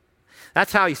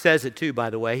 That's how he says it too, by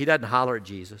the way. He doesn't holler at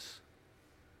Jesus.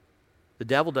 The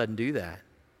devil doesn't do that.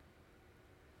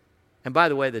 And by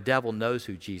the way, the devil knows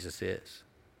who Jesus is,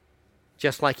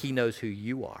 just like he knows who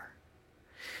you are.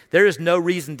 There is no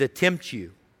reason to tempt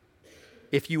you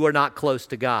if you are not close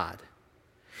to God.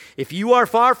 If you are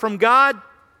far from God,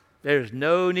 there's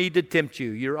no need to tempt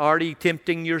you. You're already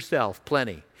tempting yourself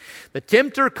plenty. The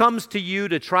tempter comes to you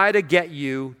to try to get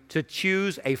you to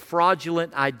choose a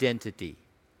fraudulent identity,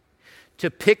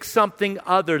 to pick something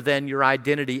other than your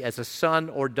identity as a son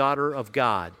or daughter of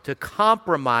God, to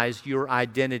compromise your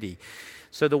identity.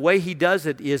 So the way he does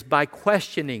it is by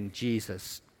questioning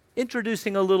Jesus,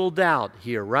 introducing a little doubt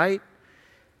here, right?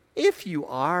 If you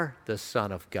are the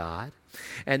Son of God,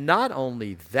 and not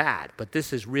only that, but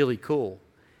this is really cool,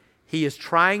 he is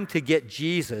trying to get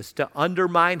Jesus to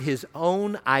undermine his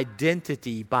own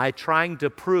identity by trying to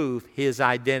prove his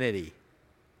identity.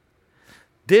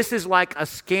 This is like a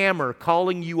scammer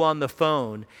calling you on the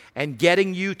phone and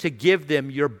getting you to give them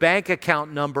your bank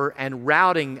account number and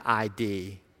routing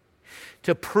ID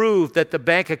to prove that the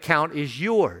bank account is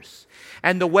yours.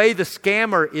 And the way the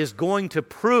scammer is going to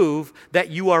prove that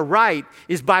you are right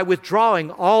is by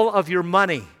withdrawing all of your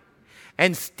money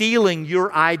and stealing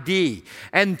your ID.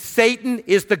 And Satan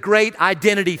is the great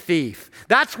identity thief.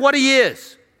 That's what he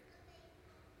is.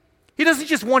 He doesn't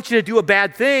just want you to do a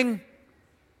bad thing.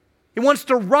 He wants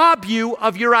to rob you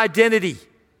of your identity.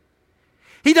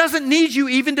 He doesn't need you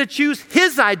even to choose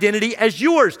his identity as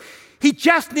yours. He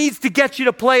just needs to get you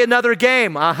to play another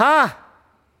game.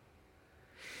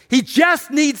 He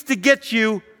just needs to get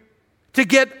you to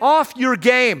get off your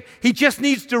game. He just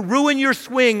needs to ruin your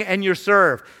swing and your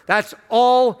serve. That's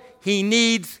all he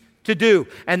needs to do.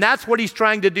 And that's what he's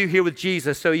trying to do here with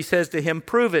Jesus. So he says to him,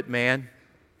 prove it, man,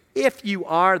 if you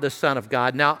are the Son of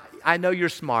God. Now, I know you're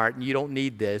smart and you don't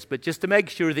need this, but just to make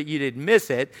sure that you didn't miss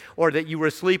it or that you were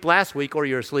asleep last week or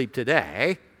you're asleep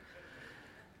today,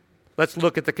 let's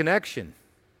look at the connection.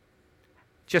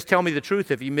 Just tell me the truth.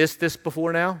 Have you missed this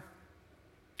before now?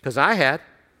 Because I had.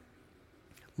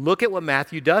 Look at what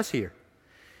Matthew does here.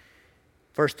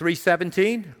 Verse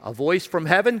 3:17, a voice from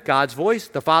heaven, God's voice,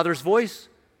 the Father's voice.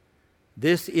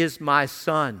 This is my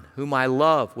Son, whom I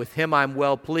love. With him I'm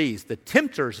well pleased. The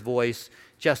tempter's voice,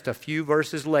 just a few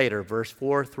verses later, verse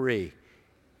 4:3.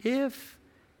 If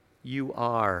you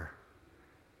are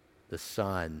the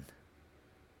Son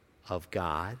of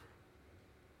God,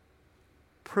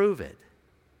 prove it.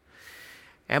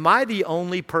 Am I the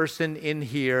only person in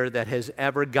here that has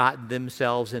ever gotten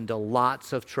themselves into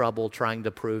lots of trouble trying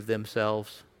to prove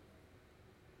themselves?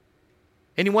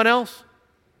 Anyone else?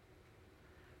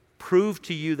 Prove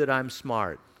to you that I'm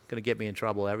smart. Going to get me in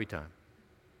trouble every time.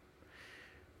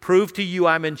 Prove to you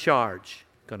I'm in charge.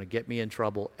 Going to get me in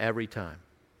trouble every time.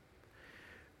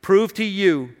 Prove to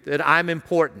you that I'm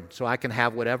important so I can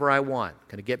have whatever I want.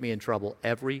 Going to get me in trouble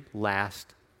every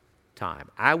last time.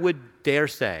 I would dare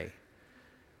say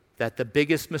that the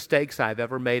biggest mistakes I've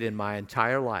ever made in my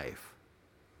entire life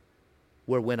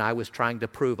were when I was trying to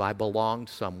prove I belonged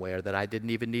somewhere that I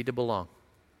didn't even need to belong.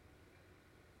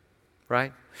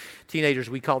 Right?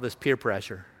 Teenagers, we call this peer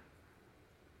pressure.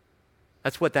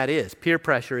 That's what that is. Peer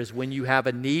pressure is when you have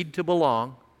a need to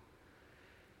belong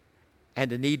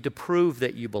and a need to prove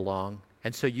that you belong,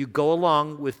 and so you go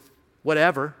along with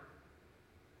whatever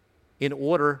in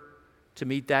order to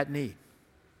meet that need.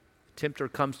 The tempter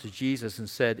comes to Jesus and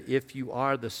said, if you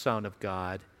are the Son of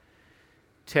God,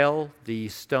 tell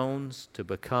these stones to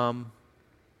become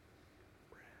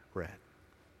bread.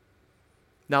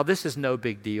 Now, this is no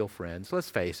big deal, friends. Let's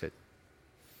face it.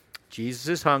 Jesus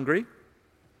is hungry.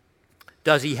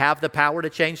 Does he have the power to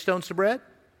change stones to bread?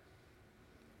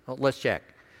 Well, let's check.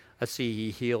 Let's see,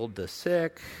 he healed the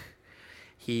sick.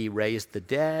 He raised the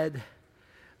dead.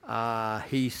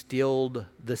 He stilled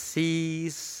the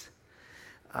seas.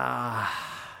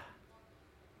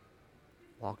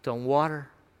 Walked on water.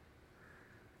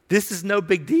 This is no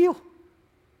big deal.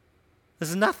 This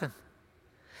is nothing.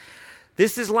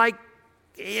 This is like,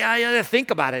 yeah, think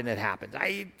about it and it happens.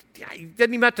 He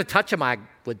didn't even have to touch him, I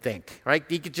would think, right?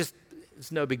 He could just,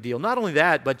 it's no big deal. Not only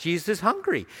that, but Jesus is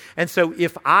hungry. And so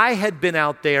if I had been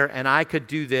out there and I could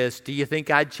do this, do you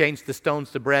think I'd change the stones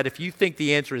to bread? If you think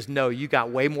the answer is no, you got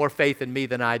way more faith in me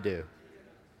than I do.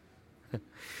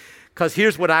 Because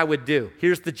here's what I would do.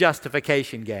 Here's the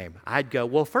justification game. I'd go,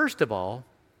 well, first of all,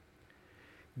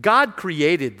 God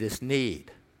created this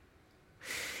need.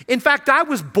 In fact, I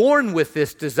was born with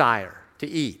this desire to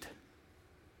eat.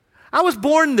 I was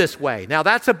born this way. Now,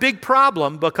 that's a big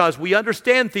problem because we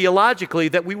understand theologically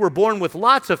that we were born with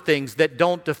lots of things that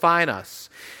don't define us.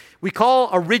 We call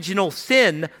original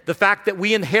sin the fact that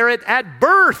we inherit at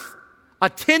birth a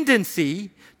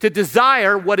tendency to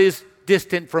desire what is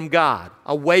distant from God,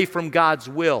 away from God's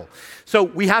will. So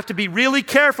we have to be really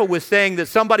careful with saying that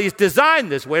somebody's designed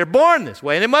this way or born this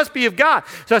way, and it must be of God.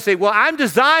 So I say, well, I'm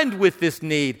designed with this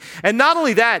need. And not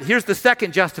only that, here's the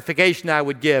second justification I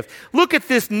would give. Look at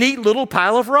this neat little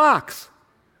pile of rocks.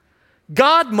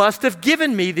 God must have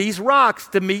given me these rocks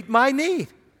to meet my need.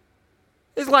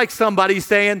 It's like somebody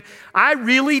saying, I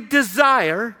really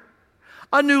desire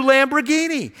a new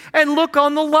Lamborghini. And look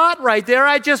on the lot right there.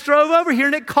 I just drove over here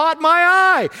and it caught my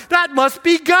eye. That must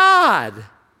be God.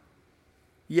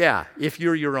 Yeah, if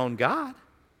you're your own God.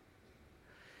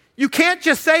 You can't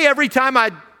just say every time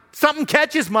something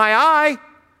catches my eye,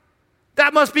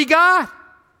 that must be God.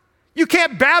 You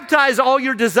can't baptize all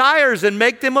your desires and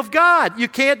make them of God. You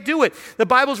can't do it. The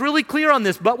Bible's really clear on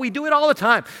this, but we do it all the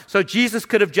time. So Jesus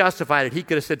could have justified it. He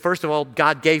could have said, first of all,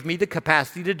 God gave me the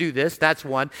capacity to do this. That's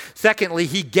one. Secondly,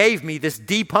 he gave me this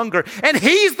deep hunger. And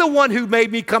he's the one who made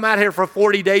me come out here for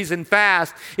 40 days and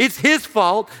fast. It's his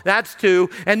fault. That's two.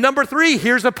 And number three,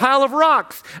 here's a pile of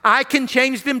rocks. I can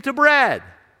change them to bread.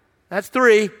 That's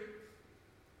three.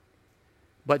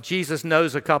 But Jesus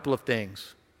knows a couple of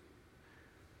things.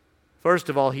 First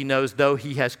of all, he knows though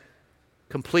he has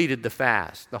completed the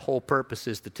fast, the whole purpose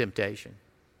is the temptation.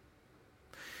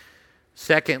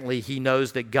 Secondly, he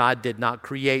knows that God did not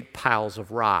create piles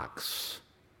of rocks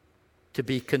to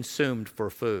be consumed for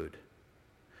food.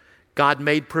 God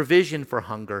made provision for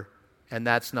hunger, and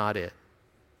that's not it.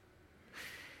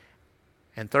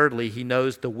 And thirdly, he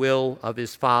knows the will of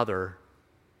his Father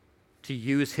to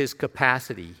use his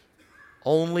capacity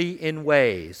only in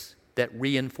ways that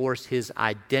reinforce his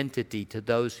identity to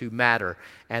those who matter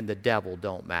and the devil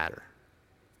don't matter.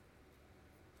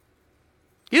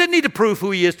 He doesn't need to prove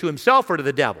who he is to himself or to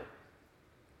the devil.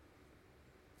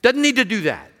 Doesn't need to do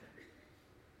that.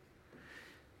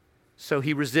 So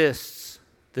he resists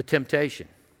the temptation.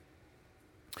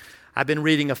 I've been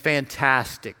reading a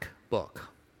fantastic book.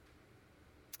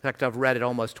 In fact, I've read it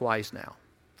almost twice now.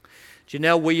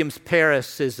 Janelle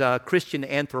Williams-Paris is a Christian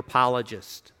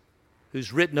anthropologist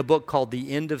who's written a book called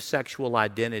The End of Sexual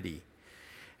Identity.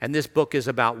 And this book is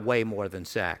about way more than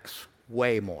sex,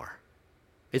 way more.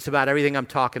 It's about everything I'm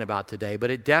talking about today,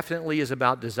 but it definitely is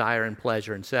about desire and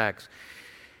pleasure and sex.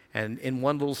 And in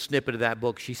one little snippet of that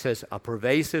book, she says, a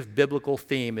pervasive biblical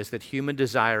theme is that human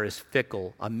desire is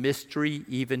fickle, a mystery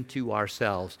even to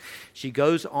ourselves. She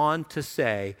goes on to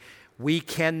say, we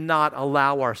cannot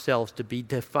allow ourselves to be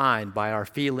defined by our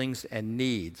feelings and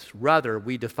needs. Rather,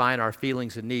 we define our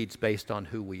feelings and needs based on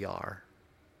who we are.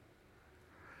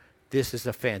 This is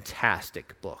a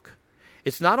fantastic book.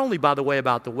 It's not only, by the way,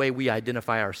 about the way we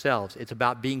identify ourselves. It's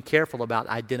about being careful about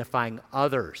identifying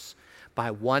others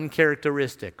by one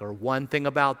characteristic or one thing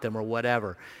about them or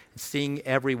whatever. And seeing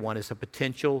everyone as a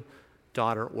potential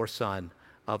daughter or son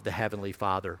of the Heavenly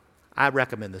Father. I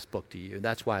recommend this book to you.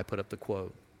 That's why I put up the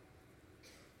quote.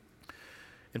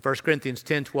 In 1 Corinthians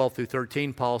 10, 12 through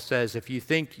 13, Paul says, if you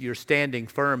think you're standing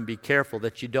firm, be careful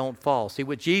that you don't fall. See,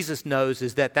 what Jesus knows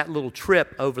is that little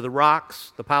trip over the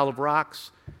rocks, the pile of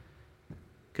rocks,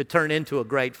 could turn into a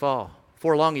great fall.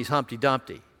 Before long, he's Humpty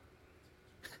Dumpty.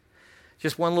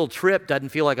 Just one little trip doesn't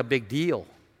feel like a big deal.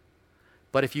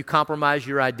 But if you compromise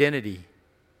your identity,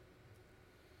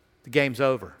 the game's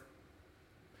over.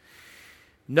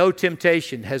 No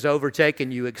temptation has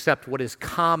overtaken you except what is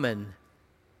common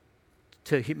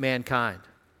to mankind.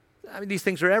 I mean, these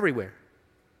things are everywhere.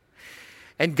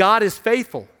 And God is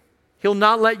faithful. He'll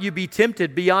not let you be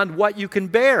tempted beyond what you can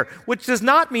bear, which does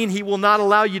not mean he will not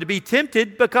allow you to be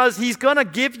tempted, because he's going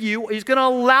to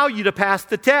allow you to pass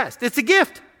the test. It's a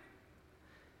gift.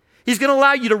 He's going to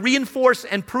allow you to reinforce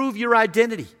and prove your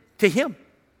identity to him.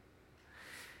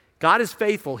 God is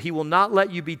faithful. He will not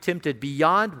let you be tempted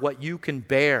beyond what you can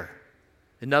bear.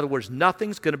 In other words,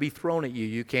 nothing's going to be thrown at you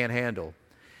you can't handle.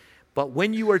 But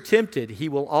when you are tempted, he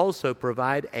will also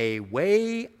provide a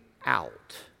way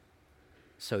out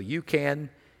so you can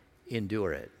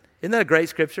endure it. Isn't that a great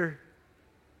scripture?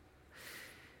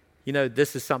 You know,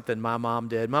 this is something my mom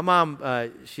did. My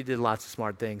mom, she did lots of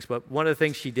smart things, but one of the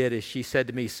things she did is she said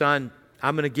to me, "Son,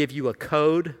 I'm going to give you a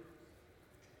code.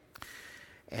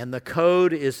 And the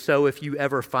code is so if you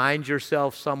ever find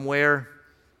yourself somewhere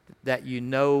that you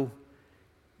know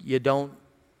you don't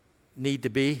need to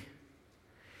be,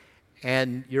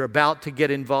 and you're about to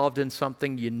get involved in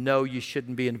something you know you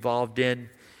shouldn't be involved in,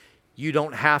 you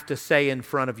don't have to say in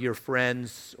front of your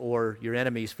friends or your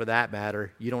enemies for that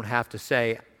matter, you don't have to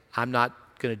say, 'I'm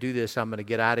not going to do this, I'm going to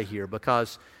get out of here,'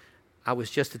 because I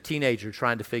was just a teenager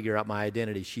trying to figure out my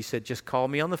identity." She said, "Just call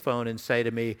me on the phone and say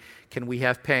to me, 'Can we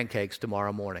have pancakes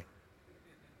tomorrow morning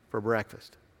for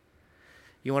breakfast?'"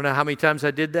 You want to know how many times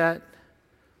I did that?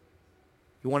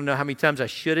 You want to know how many times I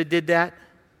should have did that?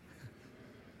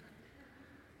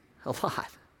 A lot.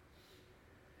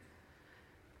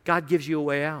 God gives you a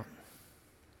way out.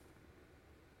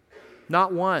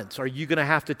 Not once are you going to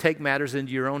have to take matters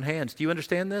into your own hands. Do you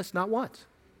understand this? Not once.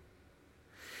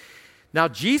 Now,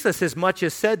 Jesus as much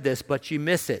as said this, but you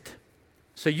miss it.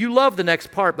 So you love the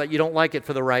next part, but you don't like it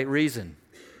for the right reason.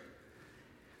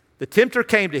 The tempter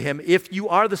came to him, "If you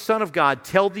are the Son of God,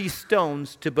 tell these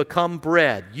stones to become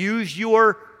bread." Use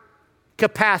your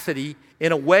capacity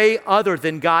in a way other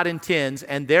than God intends,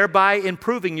 and thereby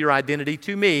improving your identity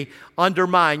to me,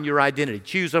 undermine your identity.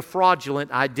 Choose a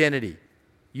fraudulent identity.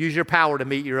 Use your power to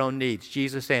meet your own needs.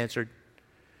 Jesus answered,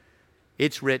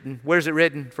 "It's written." Where's it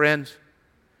written, friends?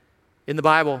 In the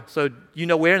Bible. So you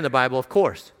know where in the Bible, of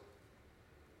course.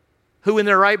 Who in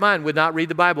their right mind would not read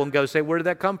the Bible and go say, "Where did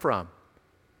that come from?"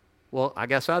 Well, I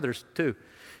guess others too.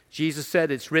 Jesus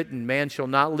said, "It's written, man shall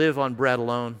not live on bread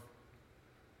alone,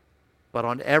 but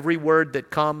on every word that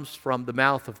comes from the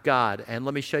mouth of God." And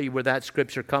let me show you where that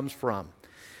scripture comes from.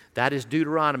 That is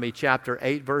Deuteronomy chapter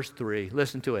 8, verse 3.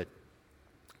 Listen to it.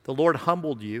 "The Lord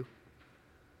humbled you,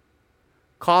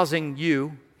 causing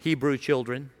you, Hebrew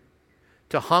children,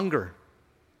 to hunger,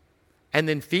 and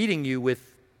then feeding you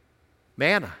with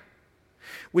manna,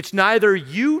 which neither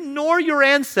you nor your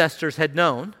ancestors had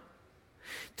known,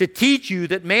 to teach you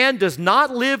that man does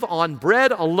not live on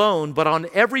bread alone, but on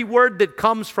every word that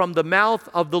comes from the mouth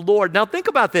of the Lord." Now think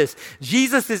about this.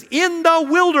 Jesus is in the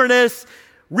wilderness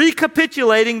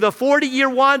recapitulating the 40-year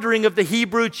wandering of the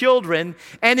Hebrew children,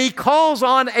 and he calls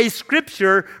on a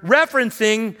scripture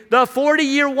referencing the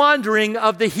 40-year wandering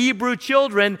of the Hebrew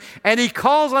children, and he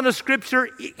calls on a scripture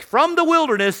from the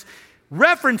wilderness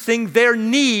referencing their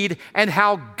need and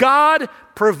how God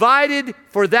provided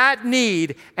for that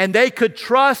need, and they could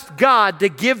trust God to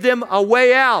give them a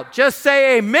way out. Just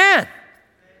say amen.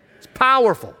 It's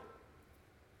powerful.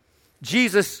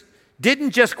 Jesus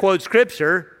didn't just quote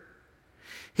scripture.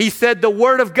 He said, "The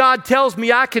Word of God tells me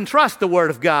I can trust the Word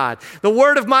of God. The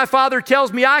Word of my Father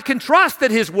tells me I can trust that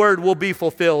His Word will be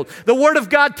fulfilled. The Word of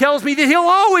God tells me that He'll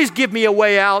always give me a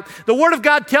way out. The Word of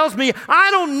God tells me I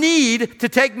don't need to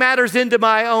take matters into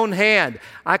my own hand.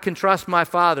 I can trust my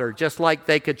Father just like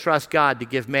they could trust God to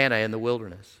give manna in the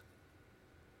wilderness."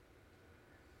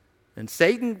 And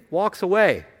Satan walks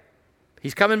away.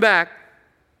 He's coming back.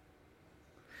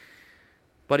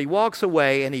 But he walks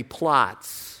away and he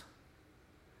plots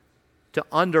to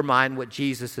undermine what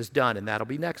Jesus has done, and that'll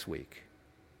be next week.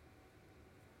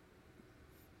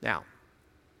 Now,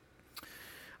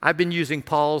 I've been using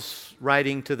Paul's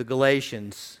writing to the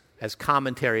Galatians as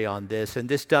commentary on this, and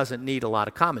this doesn't need a lot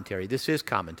of commentary. This is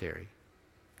commentary.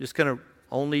 Just going to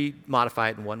only modify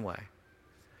it in one way.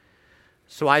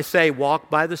 So I say, walk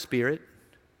by the Spirit,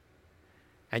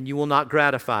 and you will not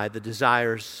gratify the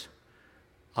desires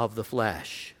of the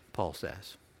flesh, Paul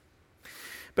says.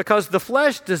 Because the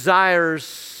flesh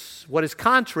desires what is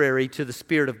contrary to the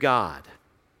Spirit of God.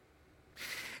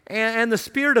 And the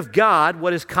Spirit of God,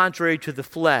 what is contrary to the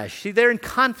flesh. See, they're in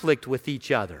conflict with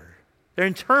each other. They're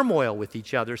in turmoil with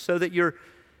each other, so that you're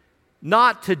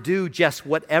not to do just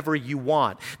whatever you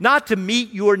want. Not to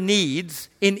meet your needs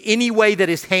in any way that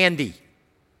is handy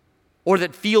or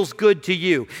that feels good to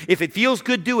you. If it feels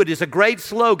good, do it is a great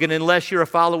slogan unless you're a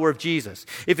follower of Jesus.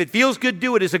 If it feels good,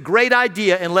 do it is a great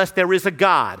idea unless there is a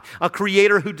God, a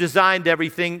creator who designed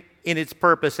everything in its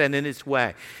purpose and in its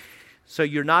way. So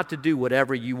you're not to do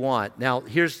whatever you want. Now,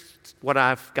 here's what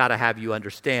I've got to have you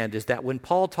understand is that when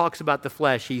Paul talks about the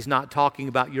flesh, he's not talking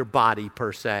about your body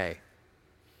per se.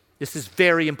 This is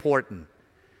very important.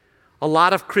 A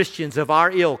lot of Christians of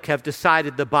our ilk have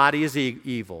decided the body is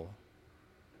evil.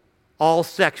 All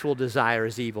sexual desire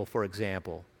is evil, for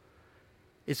example.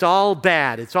 It's all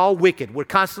bad. It's all wicked. We're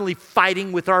constantly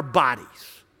fighting with our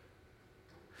bodies.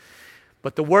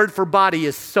 But the word for body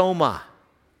is soma.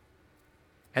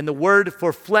 And the word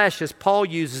for flesh, as Paul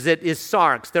uses it, is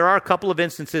sarx. There are a couple of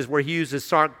instances where he uses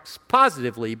sarx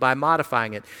positively by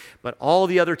modifying it, but all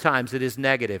the other times it is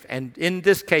negative. And in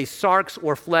this case, sarx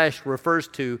or flesh refers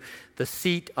to the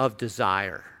seat of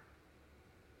desire,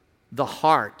 the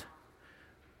heart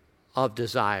of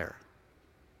desire.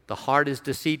 The heart is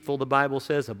deceitful, the Bible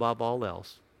says, above all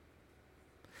else.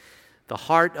 The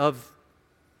heart of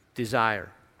desire.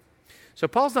 So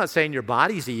Paul's not saying your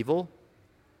body's evil.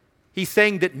 He's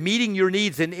saying that meeting your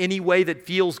needs in any way that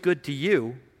feels good to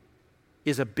you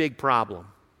is a big problem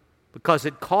because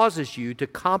it causes you to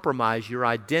compromise your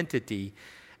identity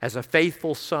as a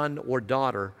faithful son or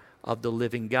daughter of the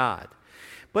living God.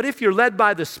 But if you're led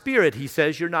by the Spirit, he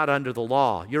says, you're not under the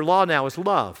law. Your law now is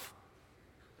love.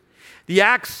 The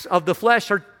acts of the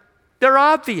flesh they're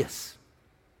obvious.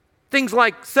 Things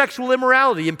like sexual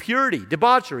immorality, impurity,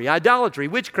 debauchery, idolatry,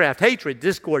 witchcraft, hatred,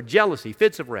 discord, jealousy,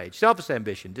 fits of rage, selfish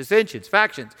ambition, dissensions,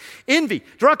 factions, envy,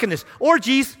 drunkenness,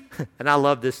 orgies, and I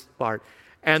love this part,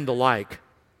 and the like.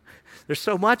 There's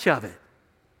so much of it.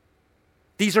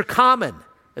 These are common,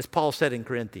 as Paul said in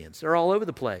Corinthians. They're all over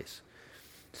the place.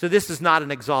 So this is not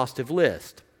an exhaustive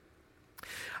list.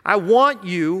 I warn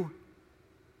you,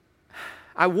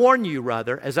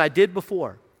 as I did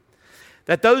before,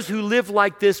 that those who live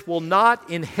like this will not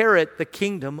inherit the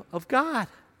kingdom of God.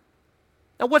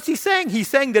 Now, what's he saying? He's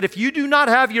saying that if you do not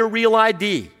have your real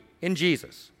ID in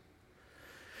Jesus,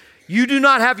 you do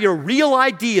not have your real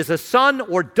ID as a son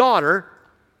or daughter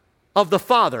of the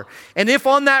Father, and if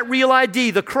on that real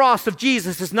ID the cross of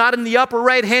Jesus is not in the upper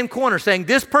right-hand corner saying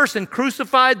this person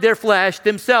crucified their flesh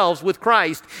themselves with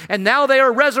Christ, and now they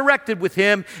are resurrected with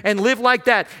Him and live like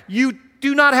that, you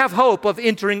do not have hope of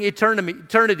entering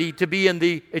eternity to be in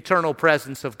the eternal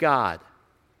presence of God.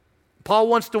 Paul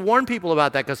wants to warn people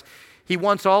about that because he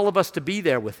wants all of us to be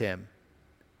there with him.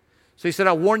 So he said,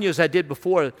 I warn you as I did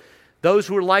before, those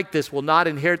who are like this will not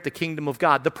inherit the kingdom of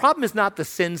God. The problem is not the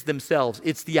sins themselves,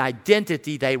 it's the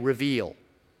identity they reveal.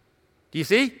 Do you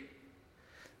see?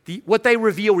 What they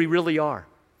reveal we really are.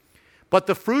 But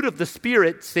the fruit of the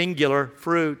Spirit, singular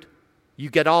fruit,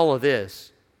 you get all of this,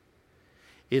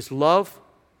 is love,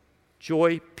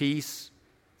 joy, peace,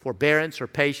 forbearance or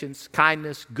patience,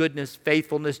 kindness, goodness,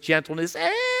 faithfulness, gentleness,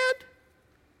 and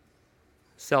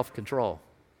self-control.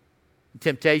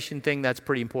 Temptation thing, that's a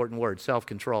pretty important word,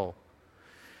 self-control.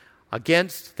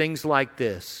 Against things like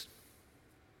this,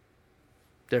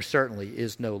 there certainly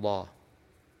is no law.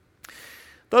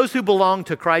 Those who belong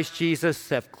to Christ Jesus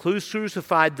have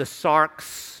crucified the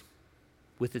sarx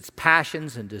with its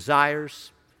passions and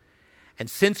desires. And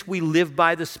since we live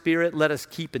by the Spirit, let us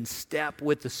keep in step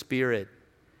with the Spirit.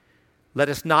 Let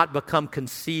us not become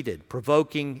conceited,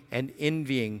 provoking and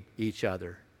envying each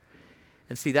other.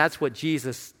 And see, that's what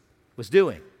Jesus was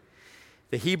doing.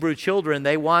 The Hebrew children,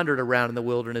 they wandered around in the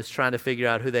wilderness trying to figure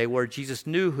out who they were. Jesus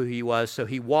knew who he was, so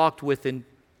he walked with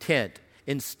intent,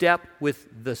 in step with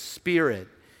the Spirit.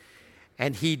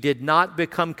 And he did not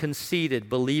become conceited,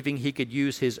 believing he could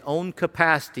use his own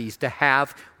capacities to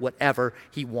have whatever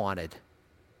he wanted.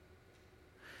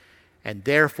 And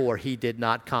therefore, he did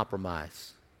not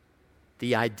compromise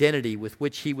the identity with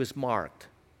which he was marked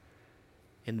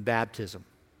in baptism.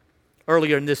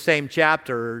 Earlier in this same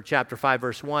chapter, chapter 5,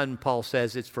 verse 1, Paul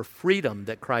says, it's for freedom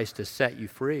that Christ has set you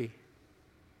free.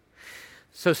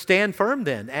 So stand firm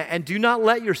then, and do not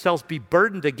let yourselves be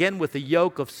burdened again with the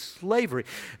yoke of slavery.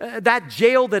 That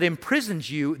jail that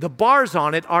imprisons you, the bars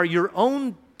on it are your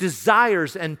own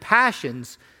desires and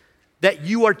passions that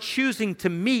you are choosing to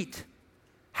meet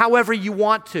however you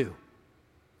want to.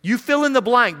 You fill in the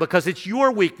blank because it's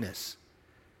your weakness.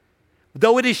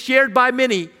 Though it is shared by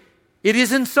many, it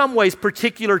is in some ways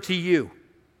particular to you.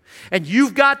 And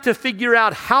you've got to figure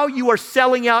out how you are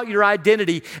selling out your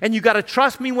identity. And you've got to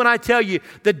trust me when I tell you,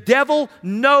 the devil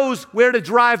knows where to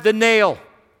drive the nail.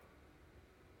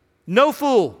 No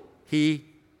fool, he.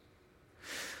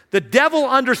 The devil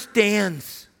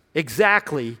understands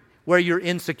exactly where your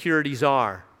insecurities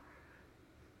are.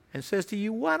 And says to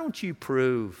you, why don't you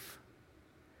prove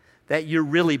that you're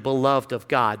really beloved of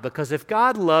God? Because if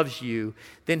God loves you,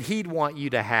 then He'd want you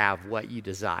to have what you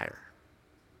desire.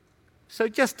 So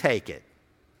just take it.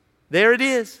 There it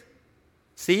is.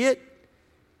 See it?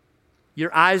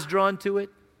 your eyes drawn to it,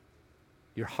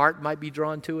 your heart might be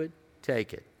drawn to it,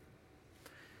 take it.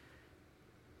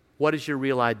 What is your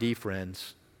real ID,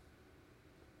 friends?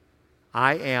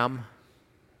 I am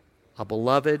a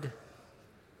beloved,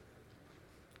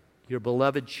 your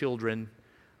beloved children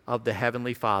of the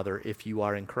Heavenly Father if you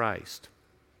are in Christ.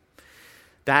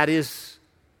 That is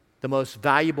the most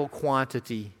valuable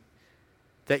quantity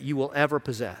that you will ever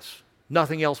possess.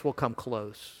 Nothing else will come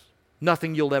close.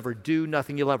 Nothing you'll ever do,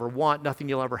 nothing you'll ever want, nothing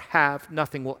you'll ever have,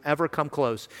 nothing will ever come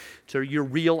close to your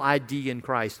real ID in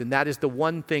Christ. And that is the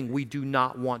one thing we do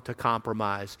not want to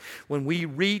compromise. When we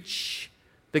reach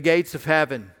the gates of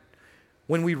heaven,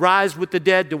 when we rise with the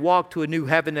dead to walk to a new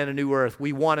heaven and a new earth,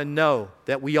 we want to know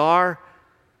that we are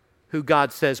who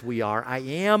God says we are. I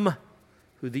am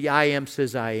who the I am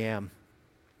says I am.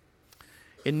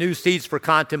 In New Seeds for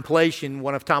Contemplation,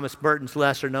 one of Thomas Merton's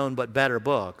lesser known but better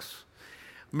books,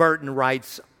 Merton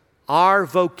writes, our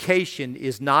vocation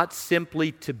is not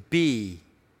simply to be,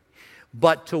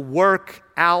 but to work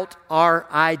out our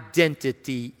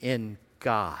identity in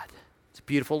God. It's a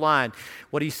beautiful line.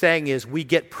 What he's saying is we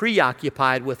get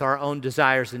preoccupied with our own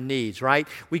desires and needs, right?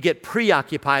 We get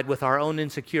preoccupied with our own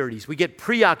insecurities. We get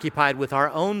preoccupied with our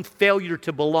own failure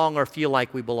to belong or feel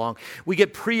like we belong. We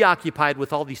get preoccupied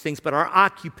with all these things, but our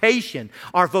occupation,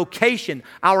 our vocation,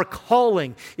 our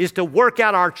calling is to work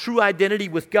out our true identity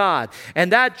with God.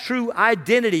 And that true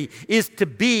identity is to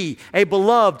be a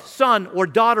beloved son or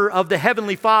daughter of the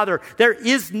Heavenly Father. There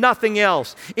is nothing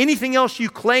else. Anything else you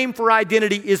claim for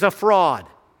identity is a fraud.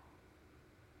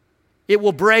 It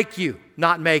will break you,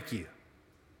 not make you.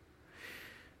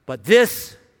 But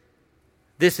this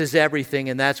is everything,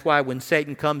 and that's why when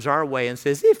Satan comes our way and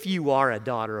says, if you are a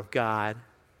daughter of God,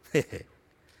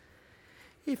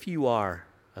 if you are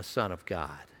a son of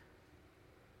God,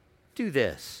 do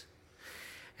this.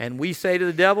 And we say to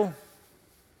the devil,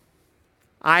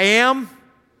 I am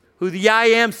who the I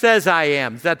am says I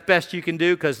am. Is that the best you can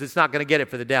do? Because it's not going to get it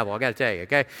for the devil, I got to tell you,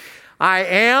 okay? I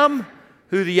am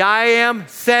who the I am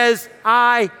says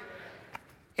I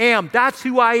am. That's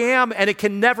who I am, and it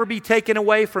can never be taken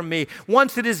away from me.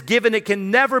 Once it is given, it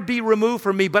can never be removed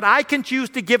from me, but I can choose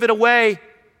to give it away.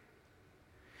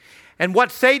 And what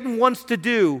Satan wants to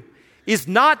do is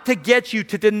not to get you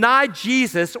to deny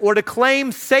Jesus or to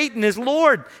claim Satan as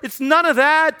Lord. It's none of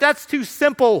that. That's too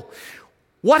simple.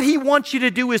 What he wants you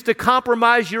to do is to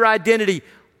compromise your identity.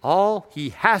 All he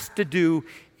has to do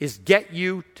is get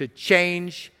you to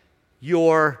change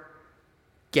your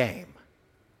game.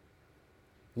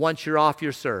 Once you're off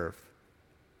your serve,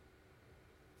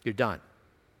 you're done.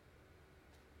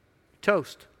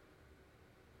 Toast.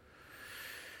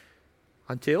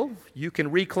 Until you can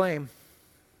reclaim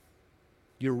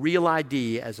your real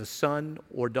ID as a son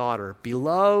or daughter,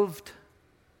 beloved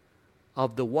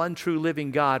of the one true living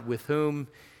God with whom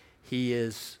he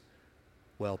is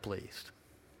well pleased.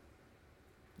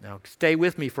 Now, stay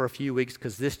with me for a few weeks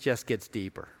because this just gets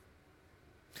deeper.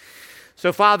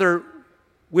 So, Father,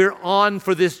 we're on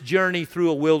for this journey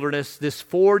through a wilderness, this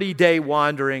 40-day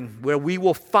wandering where we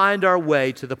will find our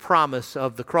way to the promise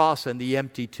of the cross and the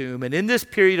empty tomb. And in this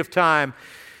period of time,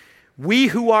 we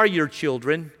who are your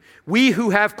children, we who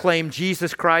have claimed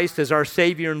Jesus Christ as our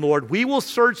Savior and Lord, we will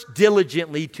search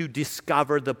diligently to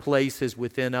discover the places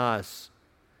within us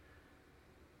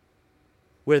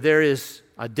where there is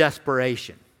a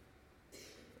desperation,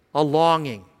 a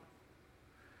longing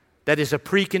that is a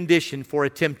precondition for a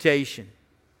temptation.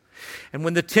 And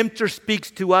when the tempter speaks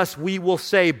to us, we will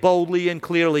say boldly and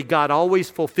clearly, God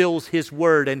always fulfills his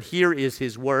word, and here is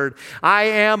his word. I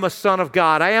am a son of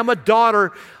God. I am a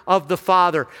daughter of the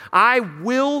Father. I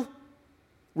will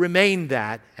remain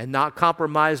that and not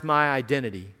compromise my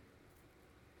identity.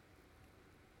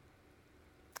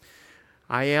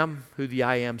 I am who the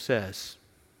I am says.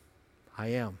 I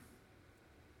am.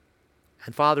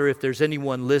 And Father, if there's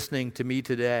anyone listening to me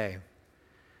today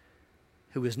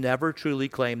who has never truly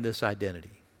claimed this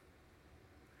identity,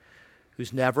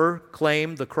 who's never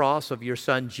claimed the cross of your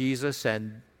Son Jesus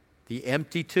and the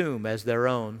empty tomb as their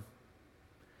own,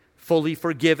 fully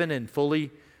forgiven and fully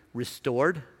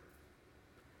restored,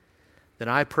 then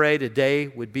I pray today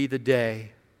would be the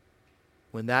day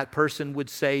when that person would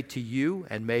say to you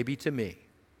and maybe to me,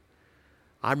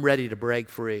 I'm ready to break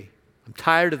free. I'm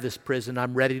tired of this prison.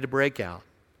 I'm ready to break out.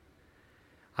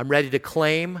 I'm ready to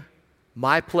claim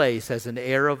my place as an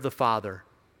heir of the Father.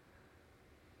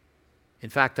 In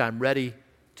fact, I'm ready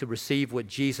to receive what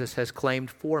Jesus has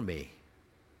claimed for me.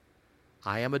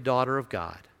 I am a daughter of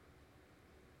God.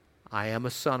 I am a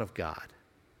son of God.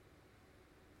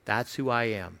 That's who I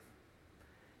am,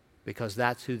 because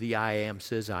that's who the I am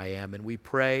says I am. And we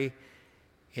pray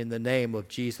in the name of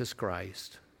Jesus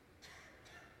Christ,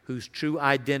 whose true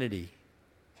identity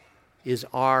is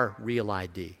our real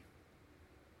ID.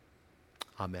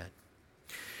 Amen.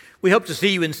 We hope to see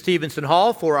you in Stevenson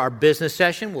Hall for our business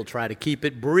session. We'll try to keep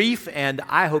it brief, and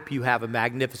I hope you have a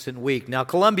magnificent week. Now,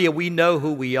 Columbia, we know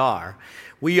who we are.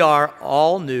 We are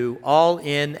all new, all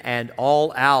in, and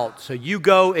all out. So you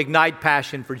go ignite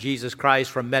passion for Jesus Christ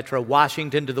from Metro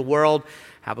Washington to the world.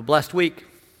 Have a blessed week.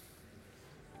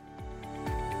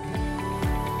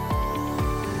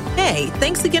 Hey,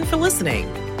 thanks again for listening.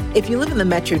 If you live in the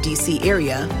Metro DC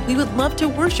area, we would love to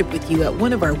worship with you at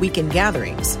one of our weekend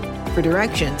gatherings. For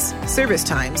directions, service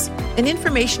times, and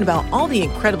information about all the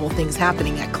incredible things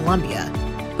happening at Columbia,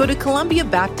 go to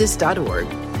columbiabaptist.org.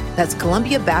 That's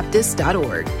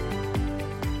columbiabaptist.org.